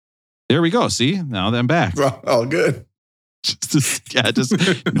 There we go. See? Now that I'm back. Oh, good. Just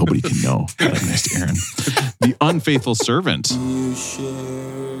nobody can know that I missed Aaron. The unfaithful servant.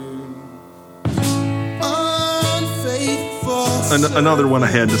 Another one I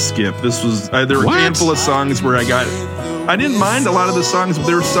had to skip. This was there were a handful of songs where I didn't mind a lot of the songs, but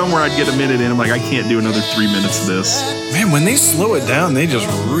there were some where I'd get a minute in. I'm like, I can't do another 3 minutes of this. Man, when they slow it down, they just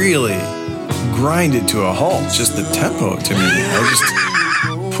really grind it to a halt. Just the tempo to me.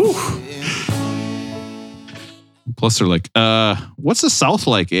 Whew. Plus, they're like, what's the South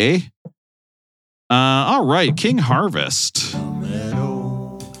like, eh? All right, King Harvest.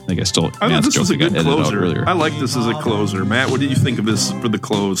 I think I stole. I thought this was a good closer. I like this as a closer. Matt, what do you think of this for the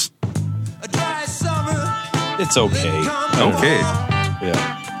close? It's okay. Okay.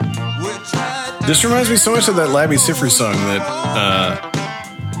 Yeah. This reminds me so much of that Labi Siffredi song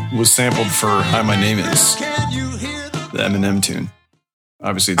that was sampled for "Hi, My Name Is," the Eminem tune.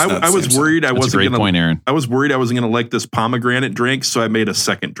 Obviously, it's not. I was worried I wasn't going to. Point, Aaron. I was worried I wasn't going to like this pomegranate drink, so I made a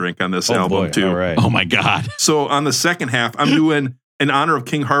second drink on this album too. All right. Oh my god! So on the second half, I'm doing, in honor of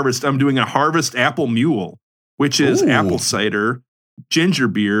King Harvest, I'm doing a Harvest Apple Mule, which is apple cider, ginger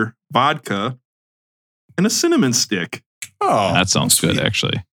beer, vodka, and a cinnamon stick. Oh, that sounds good,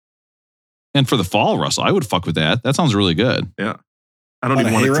 actually. And for the fall, Russell, I would fuck with that. That sounds really good. Yeah. I don't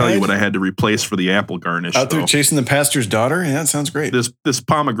even want to tell you what I had to replace for the apple garnish. Out there chasing the pastor's daughter? Yeah, that sounds great. This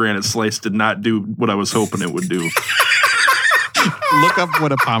pomegranate slice did not do what I was hoping it would do. Look up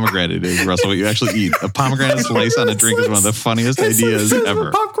what a pomegranate is, Russell, what you actually eat. A pomegranate slice on a drink is one of the funniest ideas ever.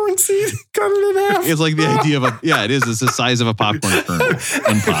 A popcorn seed, cut it in half. It's like the idea of it is. It's the size of a popcorn kernel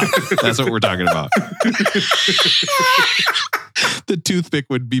and pop. That's what we're talking about. The toothpick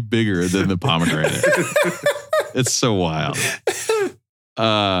would be bigger than the pomegranate. It's so wild.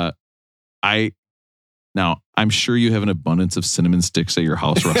 I'm sure you have an abundance of cinnamon sticks at your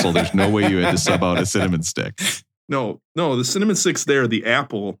house, Russell. There's no way you had to sub out a cinnamon stick. No, the cinnamon sticks there. The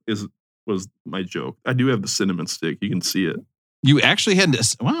apple was my joke. I do have the cinnamon stick. You can see it. You actually had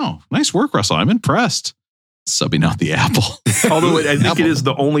wow, nice work, Russell. I'm impressed. subbing out the apple. Although I think it is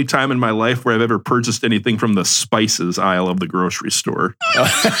the only time in my life where I've ever purchased anything from the spices aisle of the grocery store.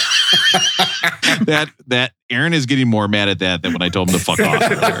 that Aaron is getting more mad at that than when I told him to fuck off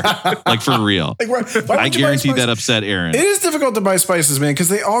earlier. Like, for real. I guarantee that upset Aaron. It is difficult to buy spices, man, because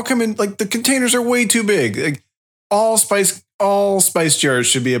they all come in, like, the containers are way too big. Like, all spice jars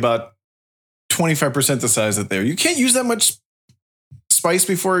should be about 25% the size that they are. You can't use that much spice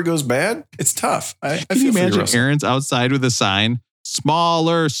before it goes bad. It's tough. Can you imagine Aaron's outside with a sign,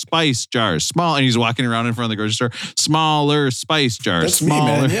 smaller spice jars, small, and he's walking around in front of the grocery store, smaller spice jars. That's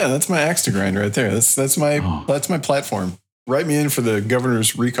smaller. me, man. Yeah, that's my axe to grind right there. That's my platform. Write me in for the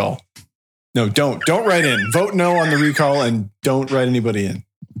governor's recall. No, don't write in. Vote no on the recall and don't write anybody in.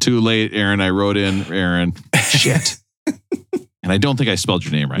 Too late, Aaron. I wrote in, Aaron. Shit. And I don't think I spelled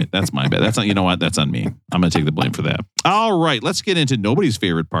your name right. That's my bad. That's not, you know what? That's on me. I'm going to take the blame for that. All right. Let's get into nobody's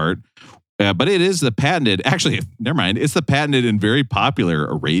favorite part. But it is the patented, actually, never mind. It's the patented and very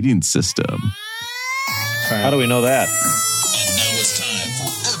popular rating system. How do we know that? And now it's time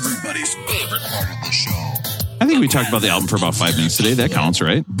for everybody's favorite part of the show. I think we talked about the album for about 5 minutes today. That counts,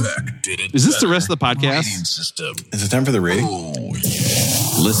 right? Is this the rest of the podcast? Is it time for the rating? Oh,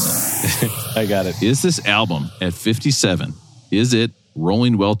 yeah. Listen. I got it. Is this album at 57? Is it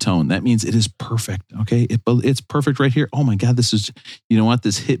rolling well toned? That means it is perfect. Okay. It's perfect right here. Oh my God. This is, you know what?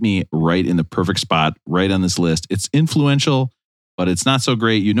 This hit me right in the perfect spot, right on this list. It's influential, but it's not so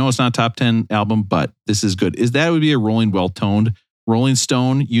great. You know, it's not top 10 album, but this is good. That would be a rolling well toned. Rolling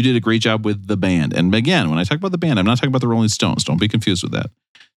Stone, you did a great job with the band. And again, when I talk about the band, I'm not talking about the Rolling Stones. Don't be confused with that.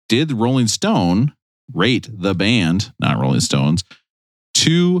 Did Rolling Stone rate the band, not Rolling Stones,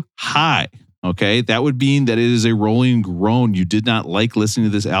 too high? Okay, that would mean that it is a rolling groan. You did not like listening to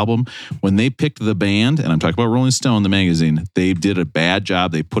this album. When they picked the band, and I'm talking about Rolling Stone, the magazine, they did a bad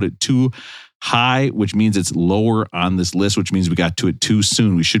job. They put it too high, which means it's lower on this list, which means we got to it too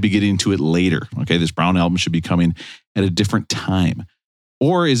soon. We should be getting to it later. Okay, this Brown album should be coming at a different time.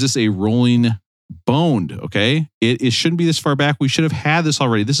 Or is this a rolling boned? Okay, it shouldn't be this far back. We should have had this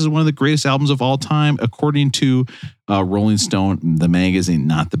already. This is one of the greatest albums of all time, according to Rolling Stone, the magazine,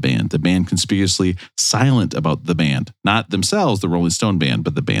 not the band. The band conspicuously silent about the band, not themselves, the Rolling Stone band,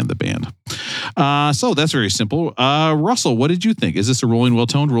 but the band. So that's very simple. Russell, what did you think? Is this a rolling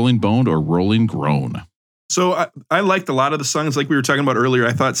well-toned, rolling boned, or rolling groan? So I liked a lot of the songs, like we were talking about earlier.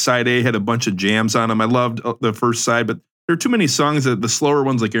 I thought side A had a bunch of jams on them. I loved the first side, but there are too many songs that the slower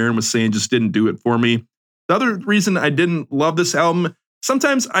ones, like Aaron was saying, just didn't do it for me. The other reason I didn't love this album,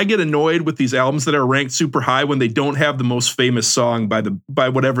 sometimes I get annoyed with these albums that are ranked super high when they don't have the most famous song by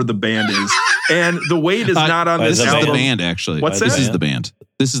whatever the band is. And the weight is not on this album. This is the band, actually. What's that? This is the band.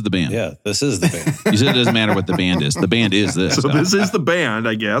 This is the band. Yeah, this is the band. You said it doesn't matter what the band is. The band is this. So this is the band,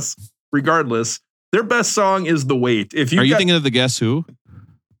 I guess. Regardless, their best song is The Weight. Are you thinking of the Guess Who?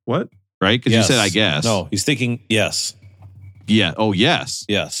 What? Right? Because you said I guess. No, he's thinking yes. Yeah. Oh, yes.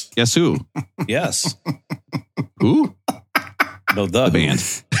 Yes. Guess who? Yes. Who? No, the band.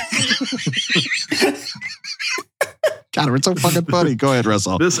 God, it's so fucking funny. Go ahead,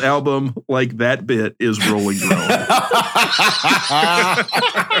 Russell. This album, like that bit, is rolling groan.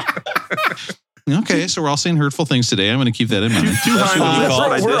 Okay, so we're all saying hurtful things today. I'm going to keep that in mind. Too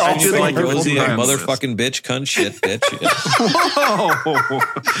high. We're all saying like Rosie, like motherfucking bitch, cunt, shit, bitch. Whoa.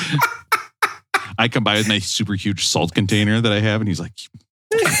 I come by with my super huge salt container that I have, and he's like,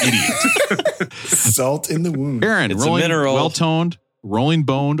 idiot. Salt in the wound. Aaron, it's rolling, a mineral. well-toned, rolling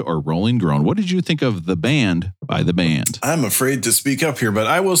boned, or rolling groan? What did you think of the band by the band? I'm afraid to speak up here, but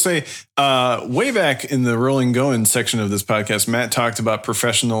I will say way back in the Rolling Going section of this podcast, Matt talked about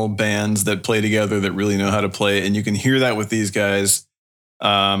professional bands that play together that really know how to play. And you can hear that with these guys.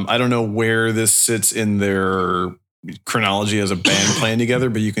 I don't know where this sits in their chronology as a band playing together,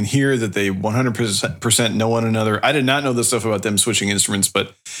 but you can hear that they 100% know one another. I did not know this stuff about them switching instruments,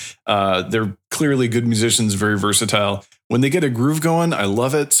 but they're clearly good musicians, very versatile. When they get a groove going, I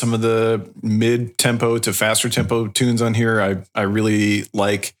love it. Some of the mid-tempo to faster tempo tunes on here, I really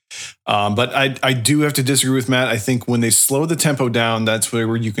like. But I do have to disagree with Matt. I think when they slow the tempo down, that's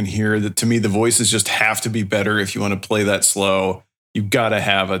where you can hear that. To me, the voices just have to be better if you want to play that slow. You've got to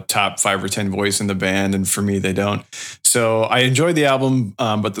have a top 5 or 10 voice in the band. And for me, they don't. So I enjoyed the album,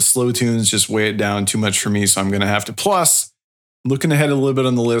 but the slow tunes just weigh it down too much for me. So I'm going to have to. Plus, looking ahead a little bit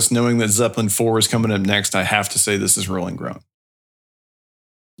on the list, knowing that Zeppelin 4 is coming up next, I have to say this is Rolling Groan.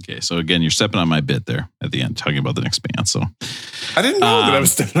 Okay, so again, you're stepping on my bit there at the end, talking about the next band. So I didn't know that I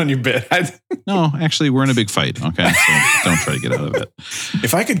was stepping on your bit. No, actually, we're in a big fight. Okay, so don't try to get out of it.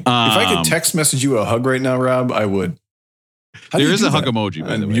 If I could text message you a hug right now, Rob, I would. There is a hug emoji,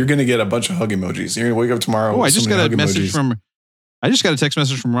 by the way. You're going to get a bunch of hug emojis. You're going to wake up tomorrow. Oh, I just got a text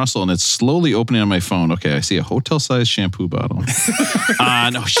message from Russell, and it's slowly opening on my phone. Okay, I see a hotel-sized shampoo bottle.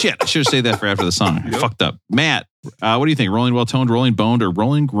 No, shit. I should have saved that for after the song. I fucked up. Matt, what do you think? Rolling well-toned, rolling boned, or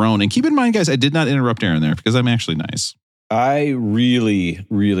rolling grown? And keep in mind, guys, I did not interrupt Aaron there because I'm actually nice. I really,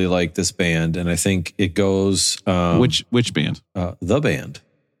 really like this band, and I think it goes... Which band? The Band.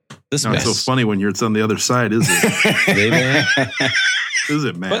 This band. It's so funny when it's on the other side, is it? They band? Is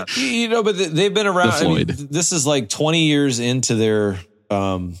it, Matt? But they've been around. I mean, this is like 20 years into their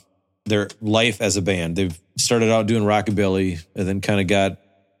life as a band. They've started out doing rockabilly and then kind of got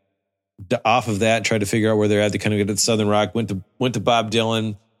off of that, tried to figure out where they're at. They kind of got to Southern rock, went to Bob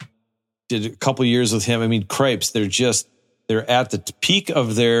Dylan, did a couple years with him. I mean, Cripes, they're at the peak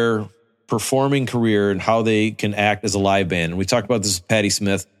of their performing career and how they can act as a live band. And we talked about this with Patti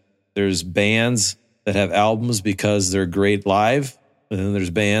Smith. There's bands that have albums because they're great live. And then there's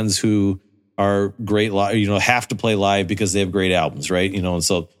bands who are great live, have to play live because they have great albums, right? And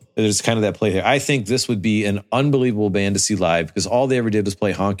so there's kind of that play there. I think this would be an unbelievable band to see live because all they ever did was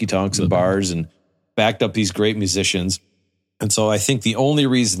play honky tonks and bars and backed up these great musicians. And so I think the only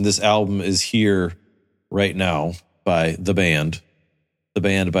reason this album is here right now by the band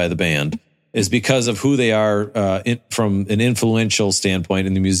by the band, is because of who they are from an influential standpoint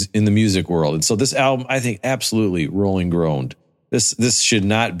in the music world. And so this album, I think, absolutely rolling groaned. This should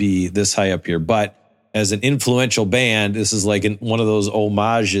not be this high up here, but as an influential band, this is like one of those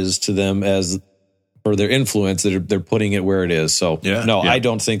homages to them for their influence that they're putting it where it is. So I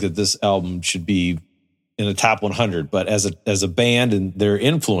don't think that this album should be in the top 100, but as a band and their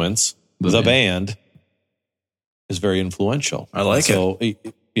influence, the band is very influential. I like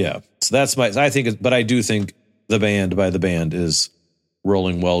it. Yeah. So that's but I do think the band by the band is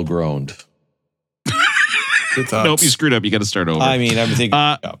rolling well groaned. Nope, you screwed up. You got to start over. I mean, I'm thinking.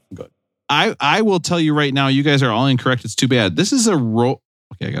 Good. I will tell you right now, you guys are all incorrect. It's too bad. This is a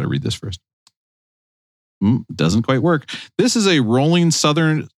Okay, I got to read this first. Doesn't quite work. This is a rolling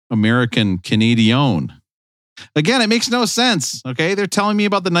Southern American Canadian. Again, it makes no sense. Okay, they're telling me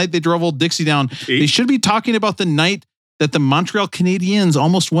about the night they drove Old Dixie down. They should be talking about the night that the Montreal Canadiens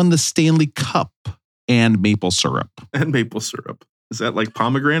almost won the Stanley Cup and maple syrup. Is that like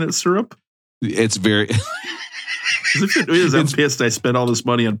pomegranate syrup? It's very... I'm pissed I spent all this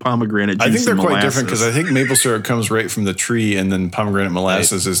money on pomegranate juice. I think they're quite different because I think maple syrup comes right from the tree, and then pomegranate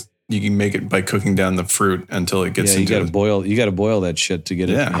molasses is you can make it by cooking down the fruit until it gets into. You got to boil that shit to get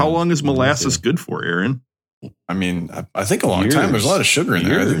it. Yeah. How long is molasses good for, Aaron? I mean, I think a long time. There's a lot of sugar in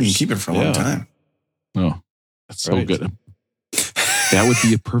there. I think you can keep it for a long time. Oh, that's so good. That would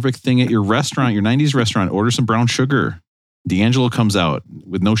be a perfect thing at your restaurant, your 90s restaurant. Order some brown sugar. D'Angelo comes out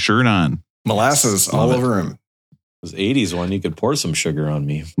with no shirt on. Molasses all over him. This 80s one, you could pour some sugar on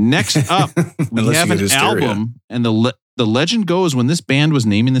me. Next up, we have an album, and the legend goes when this band was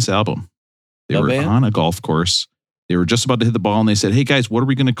naming this album, they were on a golf course. They were just about to hit the ball, and they said, "Hey guys, what are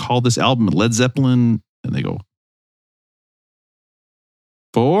we going to call this album?" Led Zeppelin, and they go,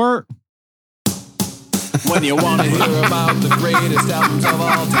 "4." When you want to hear about the greatest albums of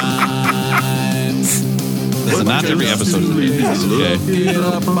all time. So not every episode is okay. They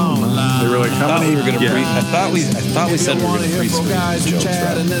were like, how many? I thought we said we were going to pre-screen jokes.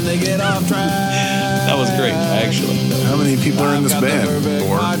 That was great, actually. How many people are in this band?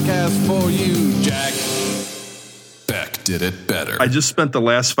 Podcast for you, Jack. Beck did it better. I just spent the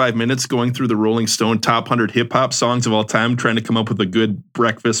last 5 minutes going through the Rolling Stone top 100 hip hop songs of all time, trying to come up with a good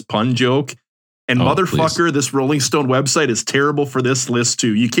breakfast pun joke. And motherfucker, please. This Rolling Stone website is terrible for this list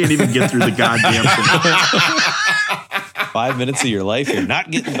too. You can't even get through the goddamn thing. 5 minutes of your life you're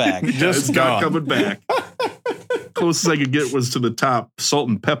not getting back. It's not coming back. Closest I could get was to the top. Salt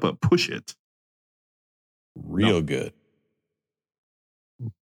and Pepper, Push It. Real good.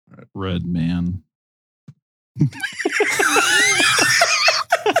 Red Man.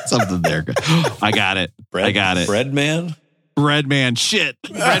 Something there. I got it. I got it. Bread Man? Bread Man. Shit.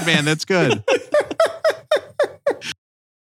 Bread Man. That's good.